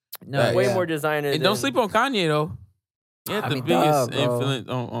Facts. well. Way more designer. And don't sleep on Kanye though. He had the biggest influence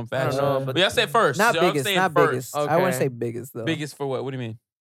on fashion. I don't know, but y'all said first. Not so biggest. Not biggest. Okay. I wouldn't say biggest though. Biggest for what? What do you mean?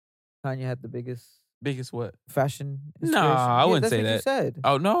 Kanye had the biggest. Biggest what? Fashion. Nah, I wouldn't say that. You said.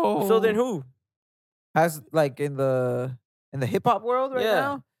 Oh no. So then who? Has like in the hip hop world right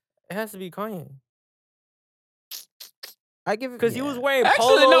now? It has to be Kanye. I give it because he was wearing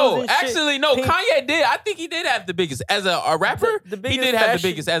Actually polos no. Kanye did. I think he did have the biggest as a rapper. The he did have the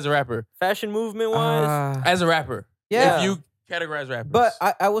biggest as a rapper. Fashion movement wise, as a rapper. Yeah. If you categorize rappers. But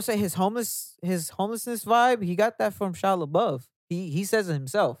I will say his homelessness vibe, he got that from Shia LaBeouf. He says it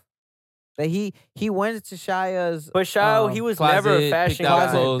himself. That he went to Shia's. But Shia, he was never a fashion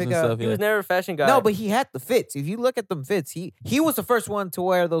guy. He was never a fashion guy. No, but he had the fits. If you look at them fits, he was the first one to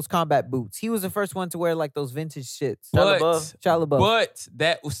wear those combat boots. He was the first one to wear like those vintage shits. Shia LaBeouf. But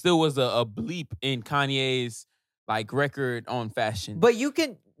that still was a bleep in Kanye's like record on fashion. But you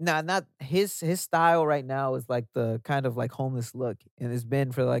can not his style right now is like the kind of like homeless look, and it's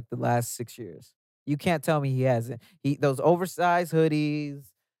been for like the last 6 years. You can't tell me he hasn't. Those oversized hoodies.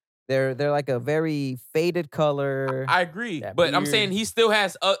 They're like a very faded color. I agree, That but I'm beard. saying he still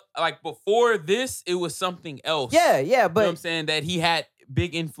has like before this, it was something else. yeah, You know what but I'm saying that he had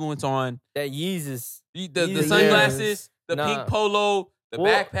big influence on That Yeezus. the Yeezus. sunglasses, the Nah. pink polo, the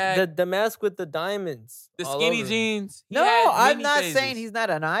Well, backpack, the mask with the diamonds. the all skinny over. jeans. He no, had I'm many not phases. saying he's not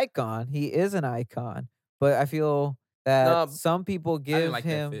an icon. He is an icon, but I feel that Nah, some people I give didn't like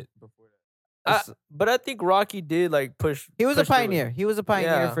him. that fit before that. But I think Rocky did like push. He was a push the- pioneer. He was a pioneer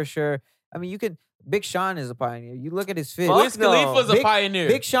Yeah. for sure. I mean, you could. Big Sean is a pioneer. You look at his fit. Fuck Wiz no. Khalifa's a Big- pioneer.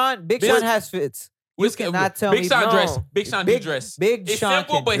 Big Sean Wiz- has fits. You Wiz- cannot tell Big me. Sean no. dress. Big Sean he dress. Big It's Sean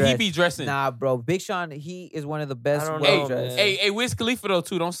simple, can but he dress. be dressing. Nah, bro. Big Sean, he is one of the best. don't well know, dressed. man. Hey, Wiz Khalifa though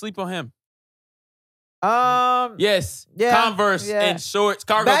too. Don't sleep on him. Yeah, Converse yeah. and shorts,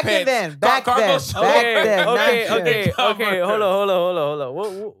 cargo Back pants. then, back cargo then, shorts. back Okay, then, not okay, sure. okay, Converse. okay. Hold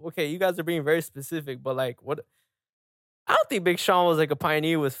on. Okay, you guys are being very specific, but like, what? I don't think Big Sean was like a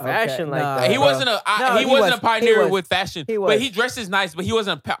pioneer with fashion like nah. that. He bro. wasn't a No, he he wasn't was. a pioneer He was. with fashion, He but was. he dresses nice. But he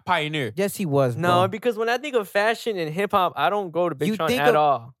wasn't a pioneer. Yes, he was. No, bro. because when I think of fashion and hip hop, I don't go to Big You Sean think at of-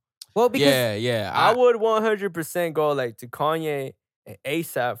 all. Well, because Yeah. I would 100% go like to Kanye and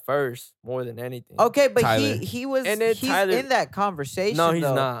ASAP first more than anything. okay, but Tyler. he was And then he's Tyler- in that conversation. No, he's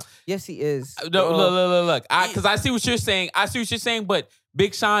though. not. Yes, he is. No, Bro. look. Because I see what you're saying. But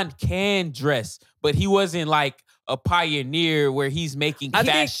Big Sean can dress, but he wasn't like a pioneer where he's making I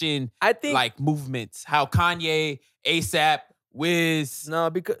think- fashion I think like movements. How Kanye, ASAP, Wiz, no,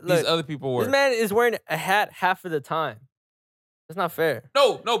 because these look, other people were. this man is wearing a hat half of the time. That's not fair.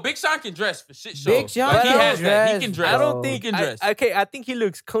 No, Big Sean can dress for shit show. Big Sean Like, he can has that. He dress, can dress. I bro. don't think he can dress. I think he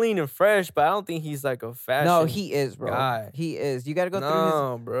looks clean and fresh, but I don't think he's like a fashion. No, he is, bro. guy. He is. You got to go through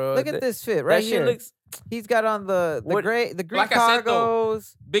No, bro. his. Look at That- this fit right that shit here. looks. He's got on the What- green Like I said, though,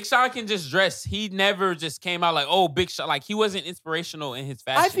 cargos. Big Sean can just dress. He never just came out like, oh, Big Sean. Like he wasn't inspirational in his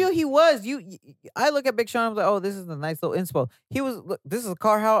fashion. I feel he was. I look at Big Sean. I'm like, oh, this is a nice little inspo. He was. Look, this is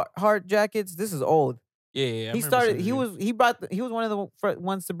Carhartt jackets. This is old. Yeah. I He remember started. seeing He it. was. He was one of the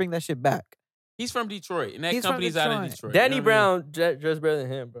ones to bring that shit back. He's from Detroit, and that He's from company's out of Detroit. Detroit. Danny You know what I mean? Brown dressed better than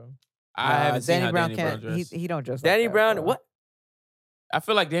him, bro. I haven't seen Danny how Brown Danny can't. Brown dressed. He don't dress. Danny like that, Brown, bro. what? I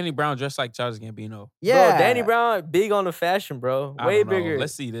feel like Danny Brown dressed like Childish Gambino. Yeah, Bro, Danny Brown big on the fashion, bro. I Way don't know. bigger.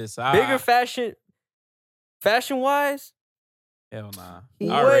 Let's see this. Bigger fashion wise? Hell nah.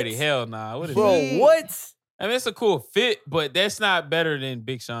 What? Already, hell nah. What is Bro, this? what? I mean, it's a cool fit, but that's not better than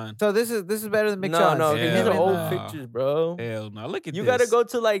Big Sean. So this is better than Big No, Sean's. no, Yeah, these are Him old and, pictures, bro. Hell no. Look at You this. gotta go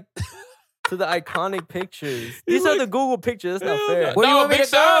to like to the iconic pictures. These are the Google pictures. That's not Hell fair. no. Where you No, want me Big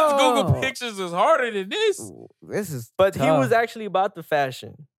to Sean's go? Google Pictures is harder than this. This is. But he tough. was actually about the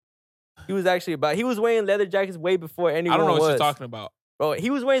fashion. He was actually about. He was wearing leather jackets way before anyone I don't know what was. you're talking about. Bro,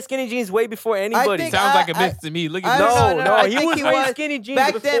 he was wearing skinny jeans way before anybody. think Sounds like a I- myth to me. Look I at don't this. know, No, no, I he think was he wearing was skinny jeans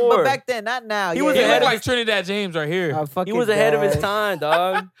back before. then, but back then, not now. He Yeah, was He yeah. ahead looked of like Trinidad James right here. Oh, He fucking was ahead of his dead. time,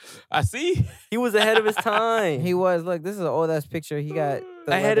 dog. I see. He was ahead of his time. He was. Look, this is an old ass picture. He got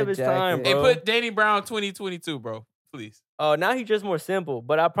the Ahead of leather his time, jacket. Hey, bro. put Danny Brown 2022, bro. Please. Oh, now he's just more simple.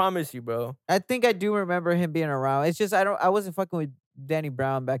 But I promise you, bro. I think I do remember him being around. It's just I wasn't fucking with Danny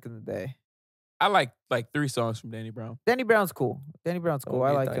Brown back in the day. I like 3 songs from Danny Brown. Danny Brown's cool. Danny Brown's cool. Don't I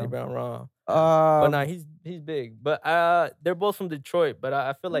get like Danny him. Brown wrong. But Um, nah, he's big. But they're both from Detroit. But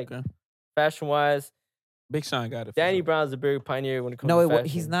I feel like Okay. fashion wise, Big Sean got it. for Danny sure. Brown's a big pioneer when it comes no, to fashion.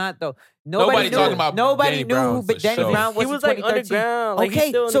 he's not though. Nobody knew, talking about nobody Danny knew Brown who for Danny sure. Brown was. He was in like 2013. underground. Like, he's Okay,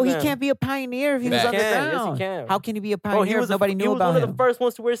 still so he underground. can't be a pioneer if he Yes, was he can. Yes, he underground. can. How can he be a Bro, pioneer if nobody he knew was about one of him? the first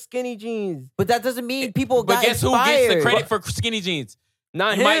ones to wear skinny jeans. But that doesn't mean people But got guess inspired. who gets the credit for skinny jeans?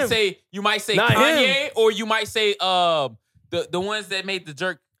 Not You him. might say Not Kanye, him. or you might say the ones that made the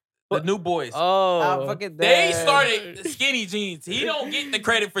jerk, the What? new boys. Oh, I'm fucking They dead. started skinny jeans. He don't get the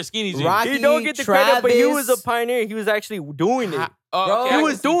credit for skinny jeans. Rocky, he don't get the credit, but he was a Travis. pioneer. He was actually doing it. Bro, Okay, he I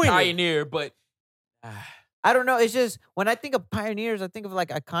was can see doing it. pioneer, but I don't know. It's just when I think of pioneers, I think of like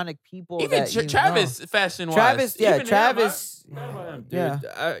iconic people. even that you Travis, know. fashion wise, Travis, yeah, Travis. Dude,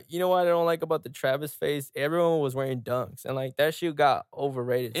 Yeah. you know what I don't like about the Travis phase? Everyone was wearing dunks, and like that shit got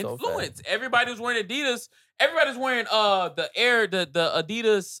overrated. So fast. influence. Everybody was wearing Adidas. Everybody's wearing the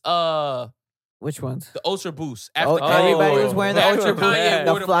Adidas Which ones? the Ultra Boost. Oh, After Kanye everybody wore was them. wearing the After Ultra Kanye Boost.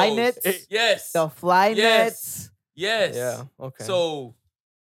 wore The them fly hoes. nets? Yes. The fly Yes. nets. Yes. Yeah. Okay. So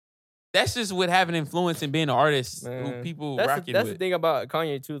that's just what having influence and being an artist who Man, people that's rocking the with. thing about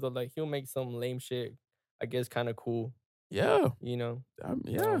Kanye too, though. Like he'll make some lame shit. I guess kind of cool. Yeah. You know.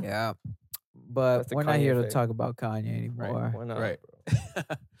 Yeah. Yeah. But That's the we're not Kanye here to phase. talk about Kanye anymore. Why not? Right. Bro?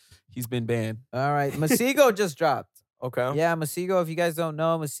 He's been banned. All right. Masego just dropped. Okay. Yeah, Masego, if you guys don't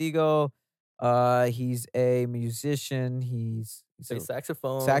know, Masego, he's a musician. He's Plays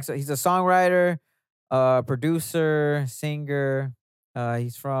saxophone. He's a songwriter, producer, singer.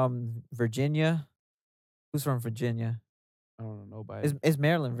 He's from Virginia. Who's from Virginia? I don't know nobody. Is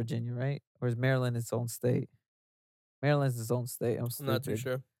Maryland Virginia, right? Or is Maryland its own state? Maryland's its own state. I'm I'm stupid. not too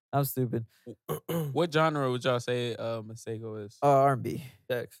sure. I'm stupid. What genre would y'all say Masego is? R&B.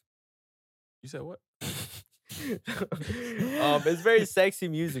 Sex. You said what? It's very sexy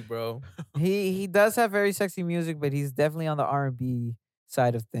music, bro. He does have very sexy music, but he's definitely on the R&B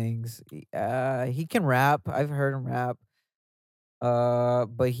side of things. He can rap. I've heard him rap.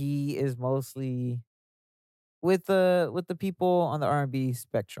 But he is mostly with the people on the R&B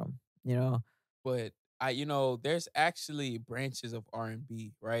spectrum, you know. But there's actually branches of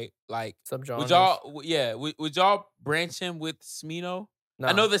R&B, right? Like, Subgenres. would y'all branch him with Smino? No.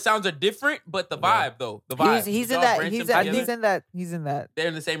 I know the sounds are different, but the Yeah. vibe though, the vibe. He's Would in y'all that. branch He's them he's together? in that. He's in that. They're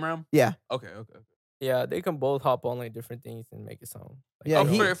in the same realm. Yeah. Okay. Yeah, they can both hop on like different things and make it sound. Like, Yeah, Oh,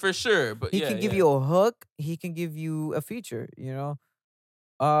 he- for sure. But He yeah, can give yeah. you a hook. He can give you a feature. You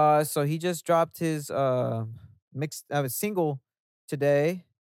know. So he just dropped his single today.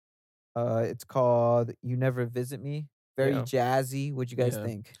 It's called "You Never Visit Me." Very Yeah. jazzy. What you guys Yeah.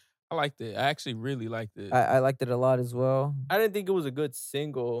 think? I liked it. I actually really liked it. I liked it a lot as well. I didn't think it was a good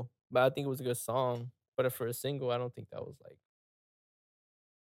single, but I think it was a good song. But for a single, I don't think that was like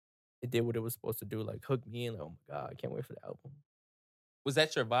it did what it was supposed to do. Like hook me in. Like, oh my god, I can't wait for the album. Was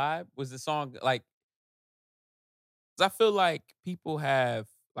that your vibe? Was the song like? 'Cause I feel like people have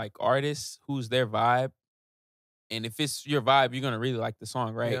like artists who's their vibe, and if it's your vibe, you're gonna really like the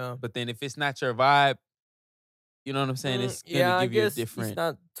song, right? Yeah. But then if it's not your vibe, you know what I'm saying? It's gonna I give you a guess different. It's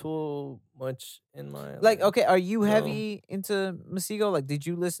not too much in my Like, okay, are you No. heavy into Masego? Like, did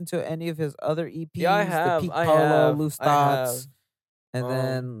you listen to any of his other EPs? Yeah, I have. The Peak I Polo, have. Loose I Thoughts, have. and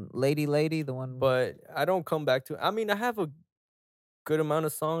then Lady, the one. But I don't come back to. I mean, I have a good amount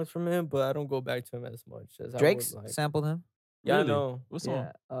of songs from him, but I don't go back to him as much as Drake's I would like. sampled him. Yeah, I Really? know. What song?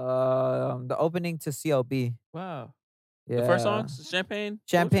 Yeah. The opening to CLB. Wow. Yeah. The first song, Champagne.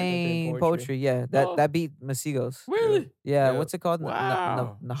 Champagne Poetry. Poetry. Yeah, that Oh. that beat Masego's. Really? Yeah, Yeah. what's it called?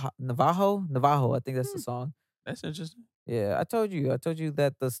 Wow. Navajo. I think that's the Hmm. song. That's interesting. Yeah, I told you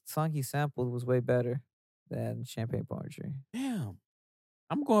that the song he sampled was way better than Champagne Poetry. Damn.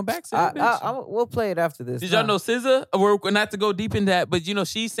 I'm going back to that bitch. We'll play it after this. Did y'all know SZA? We're not to go deep in that, but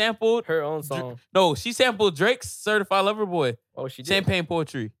she sampled. Her own song. No, she sampled Drake's "Certified Lover Boy" Oh, she did. Champagne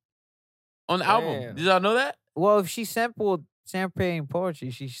Poetry on the album. Damn. Did y'all know that? Well, if she sampled Champagne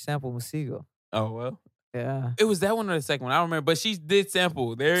Poetry, she sampled Masego. Oh well, Yeah. it was that one or the second one. I don't remember, but she did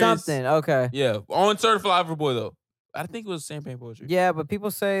sample. There is Something. Okay. Yeah, on "Certified Lover Boy" though. I think it was Champagne Poetry. Yeah, but people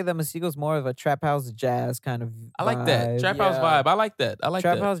say that Masego's more of a trap house jazz kind of. I like that vibe. trap house Yeah. vibe. I like that. I like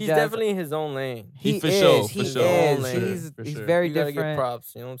Trap that. house He's jazz. definitely in his own lane. He for is. sure, He for sure, is. for sure, He's for he's sure. very You gotta different. get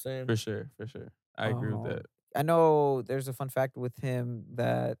props. You know what I'm saying? For sure. I agree with that. I know there's a fun fact with him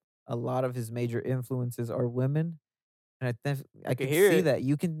that a lot of his major influences are women, and I can hear see it. that.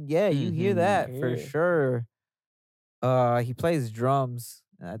 You hear Mhm. that I for hear it. sure. He plays drums.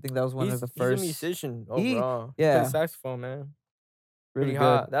 And I think that was one of the first. He's a musician He- overall. yeah. He plays saxophone, man. Really Pretty good.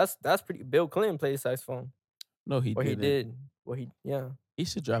 hot. That's pretty. Bill Clinton plays saxophone. No, he Or he didn't. did. Well, he He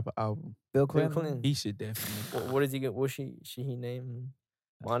should drop an album. Bill Bill Clinton, Clinton. He should definitely. What is he get? What he named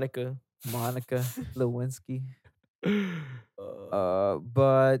Monica? Monica Lewinsky. Uh,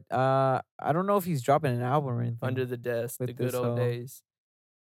 But I don't know if he's dropping an album or anything. Under the desk, with the good this old song. days.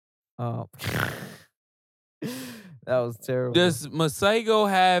 Oh. That was terrible. Does Masego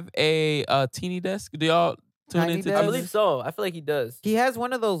have a teeny desk? Do y'all tune Tiny into desk? I this? believe so. I feel like he does. He has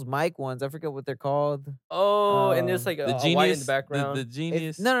one of those mic ones. I forget what they're called. Oh, and there's like The a white genius, in the background. the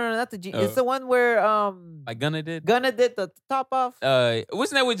genius. No, not the G. Oh. It's the one where like Gunna did. Gunna did the top off.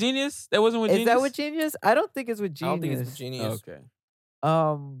 Wasn't that with Genius? That wasn't with Is Genius. that with Genius? I don't think it's with I Genius. don't think it's genius. Okay.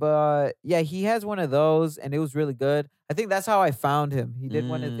 But yeah, he has one of those, and it was really good. I think that's how I found him. He did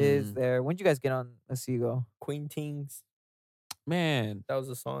one of his Mm. there. When'd you guys get on Masego? Queen Tings. Man, That was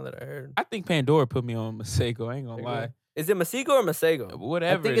the song that I heard. I think Pandora put me on Masego. I ain't gonna lie. Is it Masego or Masego?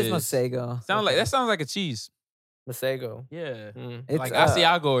 Whatever. I think it it's is. Masego. That sounds like a cheese. Masego. Yeah. Mm. It's Like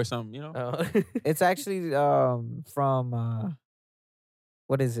Asiago or something, you know? Oh. It's actually from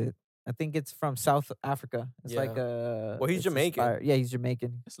what is it? I think it's from South Africa. It's like Well, he's it's Jamaican. inspired- Yeah, he's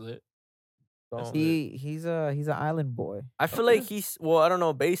Jamaican. That's lit. So, He's an island boy. I feel like he's I don't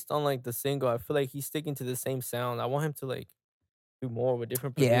know, based on like the single, I feel like he's sticking to the same sound. I want him to like do more with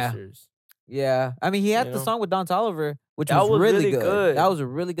different Yeah. producers. Yeah, I mean he had You the know? song with Don Toliver, which That was was really really good. good. That was a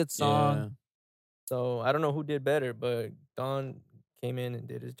really good song. Yeah. So I don't know who did better, but Don came in and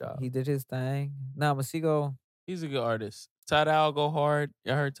did his job. He did his thing. Now Masego, He's a good artist. Tidal go hard.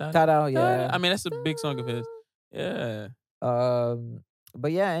 You heard Tidal? Tidal, yeah. I mean, that's a big song of his. Yeah.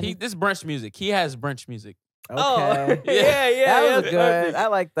 But yeah, This brunch music. He has brunch music. okay. Yeah. That was that's good. perfect. I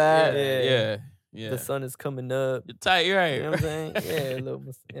like that. Yeah. The sun is coming up. You're tight. You're right. You know what I'm saying? Yeah, a little.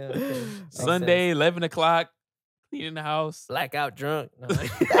 Yeah. Okay. Makes Sunday, sense. 11 o'clock, cleaning the house. Blackout drunk. No,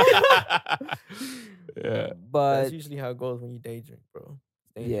 Yeah. But that's usually how it goes when you day drink, bro.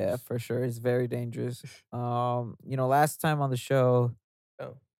 It's yeah, dangerous. for sure, it's very dangerous. Last time on the show,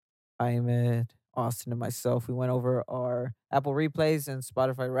 Oh. Ahmed, Austin, and myself, we went over our Apple replays and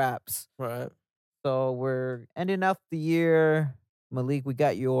Spotify raps. Right. So we're ending up the year. Malik, we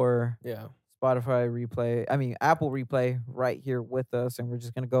got your Yeah. Spotify replay. Apple replay right here with us, and we're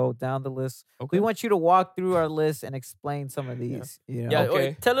just gonna go down the list. Okay. We want you to walk through our list and explain some of these. You know? Yeah. Okay.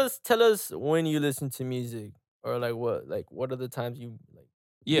 Okay. Tell us when you listen to music, or what are the times you like?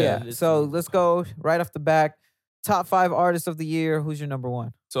 Yeah. listen So to let's go right off the back. Top 5 artists of the year. Who's your number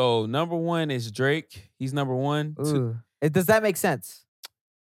one? So number 1 is Drake. He's number 1. Ooh. Does that make sense?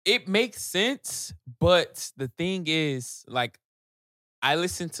 It makes sense, but the thing is, like, I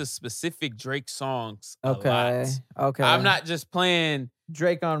listen to specific Drake songs a Okay. lot. Okay. I'm not just playing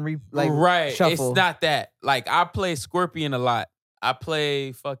Drake on right. shuffle. It's not that. Like, I play Scorpion a lot. I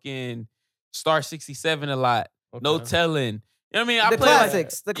play fucking Star 67 a lot. No Okay. telling. You know what I mean? I the play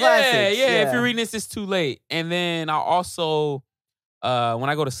classics. The classics. Yeah. If you're reading this, it's too late. And then I also, when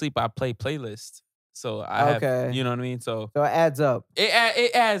I go to sleep, I play playlists. So I Okay. have, you know what I mean? So So it adds up.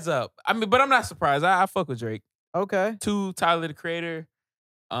 it adds up. I mean, but I'm not surprised. I fuck with Drake. Okay. 2, Tyler the Creator.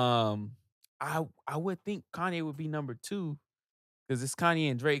 I would think Kanye would be number 2 because it's Kanye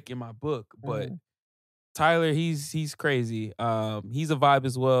and Drake in my book. But Tyler, he's crazy. He's a vibe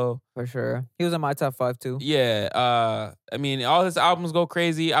as well. For sure. He was in my top 5 too. Yeah. I mean, all his albums go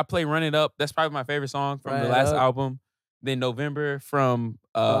crazy. I play Run It Up. That's probably my favorite song from Run the It last Up. album. Then November from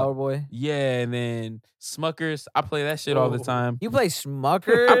Flower Boy. yeah, and then Smuckers. I play that shit all the Oh. time. You play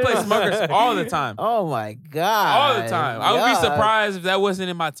Smuckers? I play Smuckers all the time. Oh my God. All the time. I would be surprised if that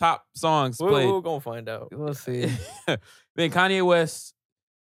wasn't in my top songs played. We're gonna find out. We'll see. Then Kanye West.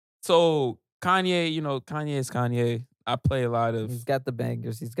 So Kanye, Kanye is Kanye. I play a lot of. He's got the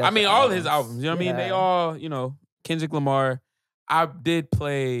bangers. He's got. I mean, the all of his albums. You know what I mean? Yeah. They all, Kendrick Lamar. I did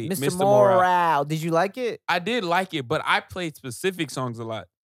play Mr. Morale. Morale. Did you like it? I did like it, but I played specific songs a lot.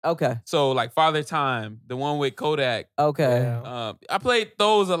 Okay. So like Father Time, the one with Kodak. Okay. Yeah. I played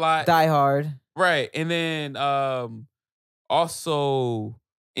those a lot. Die Hard. Right. And then also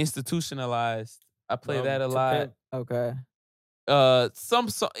Institutionalized. I play that a To lot. Pimp. Okay. Some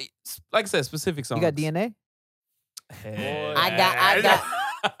like I said, specific songs. You got DNA? Hey. I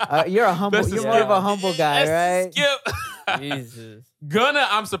got. You're a humble. That's a You're more of a skip. humble guy, That's a right? Skip. Jesus. Gunna,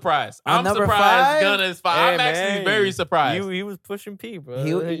 I'm surprised. On I'm number surprised 5? Gunna is 5. Hey, I'm actually man, very surprised. He was pushing P, bro.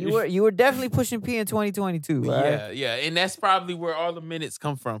 You were definitely pushing P in 2022, right? Yeah. And that's probably where all the minutes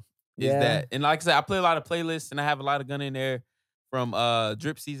come from. Is Yeah. that. And like I said, I play a lot of playlists and I have a lot of Gunna in there from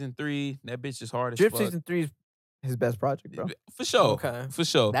Drip Season 3. That bitch is hard as Drip fuck. Season 3 is his best project, bro. For sure. Okay. For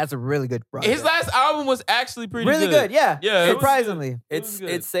sure. That's a really good project. His last album was actually pretty really good. Yeah. Yeah, it was Surprisingly. It's good.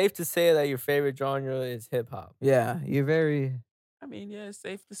 it's safe to say that your favorite genre is hip hop. Yeah. You're very. I mean, yeah, it's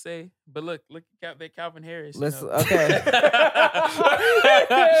safe to say. But look at that Calvin Harris. Listen. You know? Okay.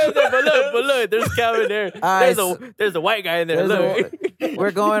 but look, there's Calvin there. All right, There's a white guy in there. There's Look.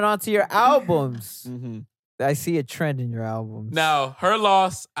 We're going on to your albums. Mhm. I see a trend in your albums. Now, Her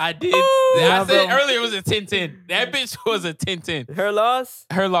Loss, I did. Ooh. I said Number- earlier it was a 10-10. That bitch was a 10-10. Her loss.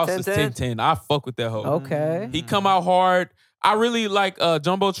 Her Loss was 10-10? 10-10. I fuck with that hoe. Okay. He come out hard. I really like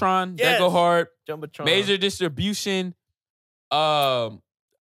Jumbotron. That go Yes. hard. Jumbotron. Major Distribution. On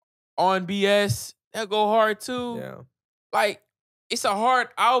BS. That go hard too. Yeah. Like, it's a hard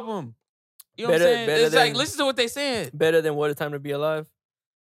album. You know what I'm Better- saying? better It's like, than- listen to what they saying. Better than What a Time to Be Alive.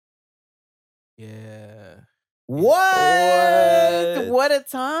 Yeah. What? What a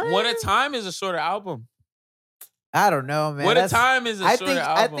time? What a Time is a shorter album. I don't know, man. What a That's- Time is a I shorter think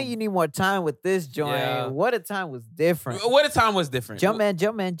album. I think you need more time with this joint. Yeah. What a time was different. What a Time was different. Jump man.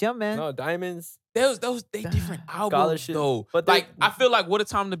 No, Diamonds. Those they different albums Scholarship. though. But Like they- I feel like What a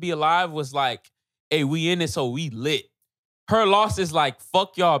Time to Be Alive was like, hey, we in it, so we lit. Her Loss is like,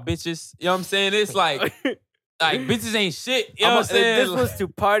 fuck y'all bitches. You know what I'm saying? It's like bitches ain't shit. You know I'm what I'm saying? This was to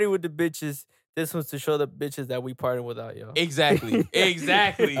party with the bitches. This was to show the bitches that we partying without y'all. Exactly.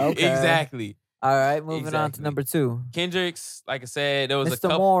 Exactly. Okay. Exactly. All right, moving on to Exactly. number 2. Kendrick's, like I said, there was a Mr.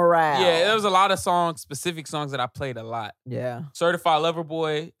 couple. Morale. Yeah, there was a lot of songs, specific songs that I played a lot. Yeah. Certified Lover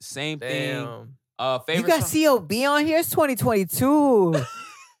Boy, same thing. Damn. Favorite You got song? COB on here? It's 2022.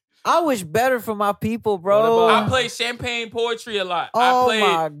 I wish better for my people, bro. What I played Champagne Poetry a lot. Oh I played my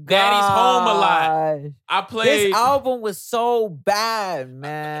god. Daddy's Home a lot. I played. This album was so bad,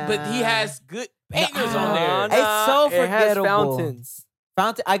 man. But he has good bangers on there. It's so It has forgettable. Fountains.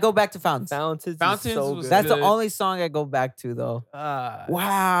 I go back to Fountains. Fountains Fountains is so was good. That's the good. only song I go back to, though. Ah.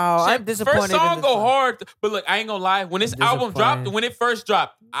 Wow, I'm disappointed. First song in this go hard, but look, I ain't gonna lie. When this I'm album dropped, disappointed. when it first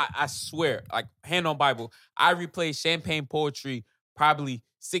dropped, I swear, like hand on Bible, I replayed Champagne Poetry probably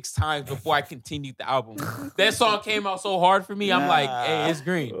 6 times before I continued the album. That song came out so hard for me. I'm like, hey, it's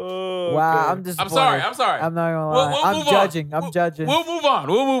green. Oh, Wow, okay. I'm I'm disappointed. sorry. I'm sorry. I'm not gonna We'll lie. I'm move on. judging. I'm We'll- judging. We'll move on.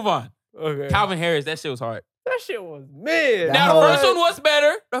 We'll move on. Okay. Calvin Harris, that shit was hard. That shit was mid. That Now whole- the first one was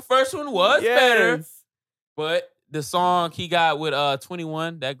better. The first one was better. Yes. But the song he got with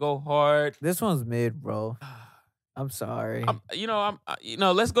 21 that go hard. This one's mid, bro. I'm sorry.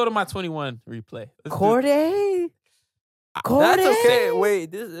 Let's go to my 21 replay. Let's do- Corday? That's okay.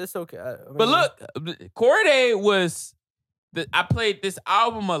 Wait, it's okay. But look, Corday was. I played this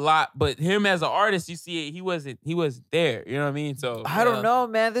album a lot, but him as an artist, you see it, he wasn't there. You know what I mean? So I don't know,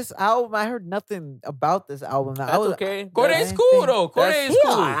 man. This album, I heard nothing about this album. That's okay. Corday's cool though. Corday is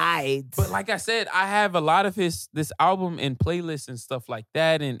cool. Alright. But like I said, I have a lot of this album in playlists and stuff like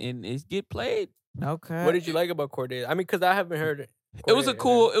that, and it get played. Okay. What did you like about Corday? I mean, because I haven't heard it. It was a Corday.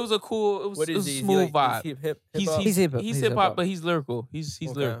 cool. It was What a is he? Is he smooth like, vibe. Is he hip He's hop? hip-hop. He's He's hip hop, hip-hop. but he's lyrical. He's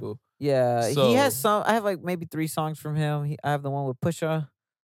Okay. lyrical. Yeah, So- he has some. I have like maybe 3 songs from him. I have the one with Pusha.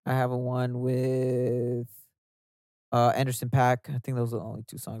 I have a one with Anderson .Paak. I think those are the only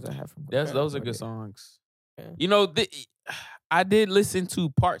 2 songs I have from. Those are good Corday. songs. Okay. You know, I did listen to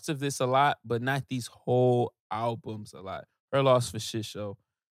parts of this a lot, but not these whole albums a lot. Her Loss for Shit Show,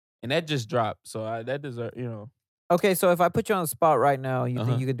 and that just dropped, so that deserve. Okay, so if I put you on the spot right now, you Uh-huh.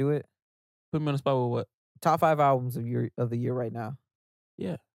 think you could do it? Put me on the spot with what? Top 5 albums of the year right now.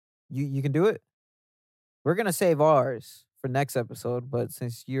 Yeah. You can do it. We're gonna save ours for next episode, but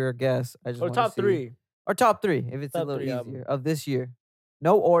since you're a guest, I just Or wanna top see- 3. or top 3 if it's a Top little 3 easier album. of this year.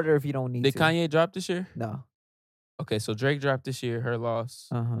 No order if you don't need Did to. Kanye drop this year? No. Okay, so Drake dropped this year. Her Loss.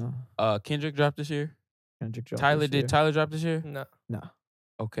 Kendrick dropped this year. Kendrick dropped Tyler this year. did Tyler drop this year? No. No.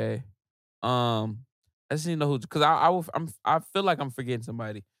 Okay. I just need to know who, because I feel like I'm forgetting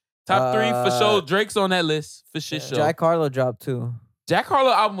somebody. Top 3 for sure. Drake's on that list for shit show. Jack Harlow dropped 2. Jack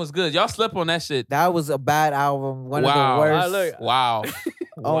Harlow album was good. Y'all slept on that shit. That was a bad album. One Wow. of the worst. look- Wow.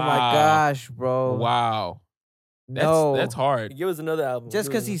 Oh my Wow. gosh, bro. Wow. No. That's hard. Give us another album. Just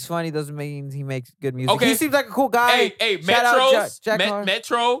Give because us- he's funny doesn't mean he makes good music. Okay. He seems like a cool guy. Hey, Shout out Jack Harlow.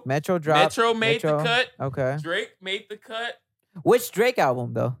 Metro. Metro dropped. Metro made the cut. Okay. Drake made the cut. Which Drake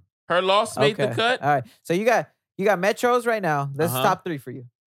album though? Her Loss made the Okay. cut. All right. So you got Metros right now. That's Uh-huh. top 3 for you.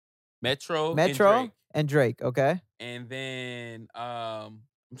 Metro. Metro And Drake. and Drake. Okay. And then I'm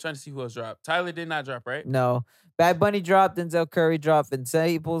trying to see who else dropped. Tyler did not drop, right? No. Bad Bunny dropped. Denzel Curry dropped. Vince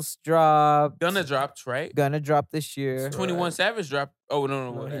Staples dropped. Gunna dropped, right? Gonna drop this year. 21 Savage dropped. Oh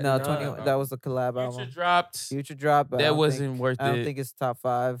no. No, No, Nah. 21. That was the collab Future album. dropped. Future dropped. But I That don't wasn't think- worth I don't it. think it's top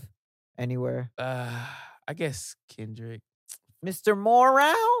 5 anywhere. I guess Kendrick. Mr.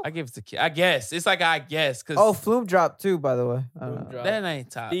 Morale. I give it to I guess. It's like I guess because Oh, Flume dropped too, by the way. I don't Flume know. dropped. that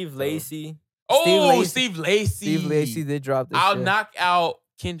ain't top. Steve though. Lacey Oh, Steve Steve Lacey. Steve Lacy did drop this I'll year. knock out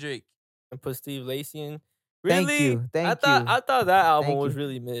Kendrick. and put Steve Lacey in. Thank Really? you. Thank I thought that album Thank was you.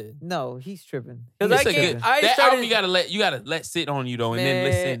 really mid. No, he's tripping. Because He's I tripping. get- I that started- album you gotta let sit on you though, and then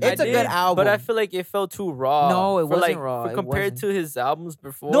listen. Man, It's I a good did, album. but I feel like it felt too raw. No, it for wasn't like, raw. For It compared wasn't. to his albums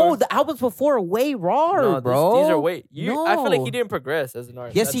before. No, the albums before are way raw, No, bro. These are way. I feel like No. he didn't progress as an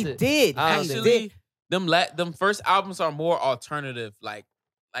artist. Yes, That's he it. did. I don't He think- did. Actually, them first albums are more alternative, like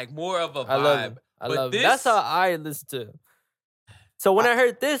more of a vibe. I love him. I But love this- him. That's how I listen to him. So when I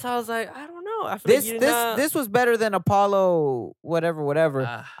heard this, I was like, I don't know. I feel This like you're not... this was better than Apollo, whatever.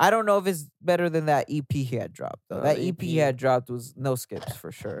 Ah. I don't know if it's better than that EP he had dropped though. No, That the EP he EP. had dropped was no skips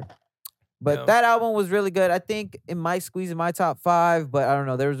for sure. But Yeah. that album was really good. I think it might squeeze in my top 5, but I don't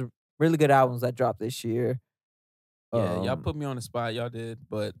know. There was really good albums that dropped this year. Yeah, y'all Um, put me on the spot, y'all did,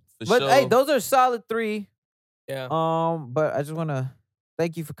 but for But sure. hey, those are solid 3. Yeah. But I just want to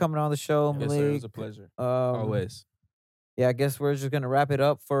thank you for coming on the show, yes, sir, it Malik. was a pleasure. Um, Always. Yeah, I guess we're just gonna wrap it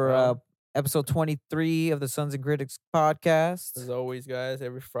up for Well. episode 23 of the Sons and Critics podcast. As always, guys,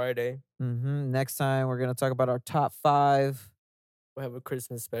 every Friday, Next time we're gonna talk about our top 5. we'll have a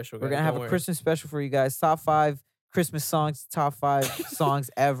Christmas special. We're guys, gonna have don't a worry. Christmas special for you guys. Top 5 Christmas songs. Top 5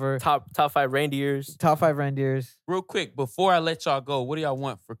 songs ever. Top 5 reindeers. Top 5 reindeers. Real quick, before I let y'all go, what do y'all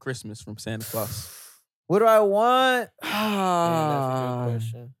want for Christmas from Santa Claus? What do I want? Man, that's a good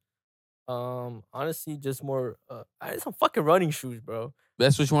question. honestly just more. I need some fucking running shoes, bro.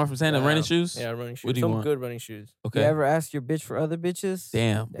 That's what you want from Santa? Yeah. Running shoes? Yeah, running shoes. What do you Some want? good running shoes. Okay. You ever ask your bitch for other bitches?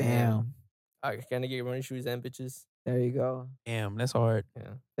 Damn. Damn. Can I get running shoes and bitches? There you go. Damn, that's hard.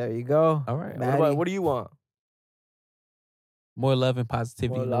 Yeah. There you go. All right. Maddie. What do you want? More love and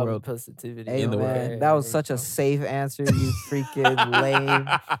positivity More in the love world. and positivity. Hey, in the world. man, that was such a safe answer, you freaking lame.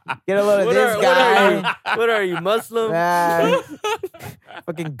 a Get a load of What this are, guy. what are you, Muslim? Man.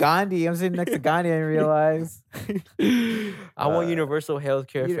 Fucking Gandhi. I'm sitting next to Gandhi. I didn't realize. I want universal health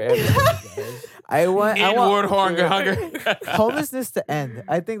care you- for everyone, guys. I want Inward hunger. homelessness to end.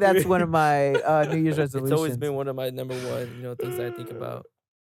 I think that's one of my New Year's resolutions. It's always been one of my number one, things that I think about.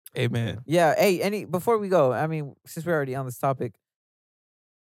 Amen. Yeah. Hey, before we go, I mean, since we're already on this topic,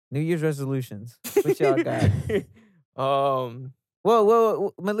 New Year's resolutions. What y'all got?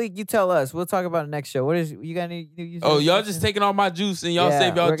 Well, Malik, you tell us. We'll talk about it next show. What is you got any New Year's? Oh, y'all resolutions? just taking all my juice and y'all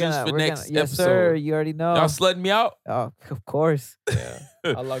save y'all we're juice gonna- for we're next gonna- yes, episode. sir. You already know. Y'all slutting me out? Oh, of course. Yeah,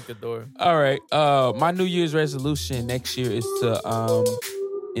 I lock the door. All right. My New Year's resolution next year is to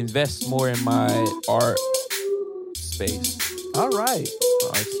invest more in my art space. All right.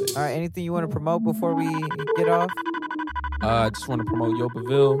 Art space. All right. Anything you want to promote before we get off? I just want to promote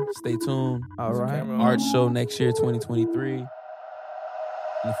Yobaville. Stay tuned. All right. Camera. Art show next year, 2023.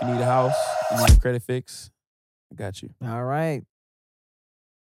 And if you need a house, you need a credit fix, I got you. All right.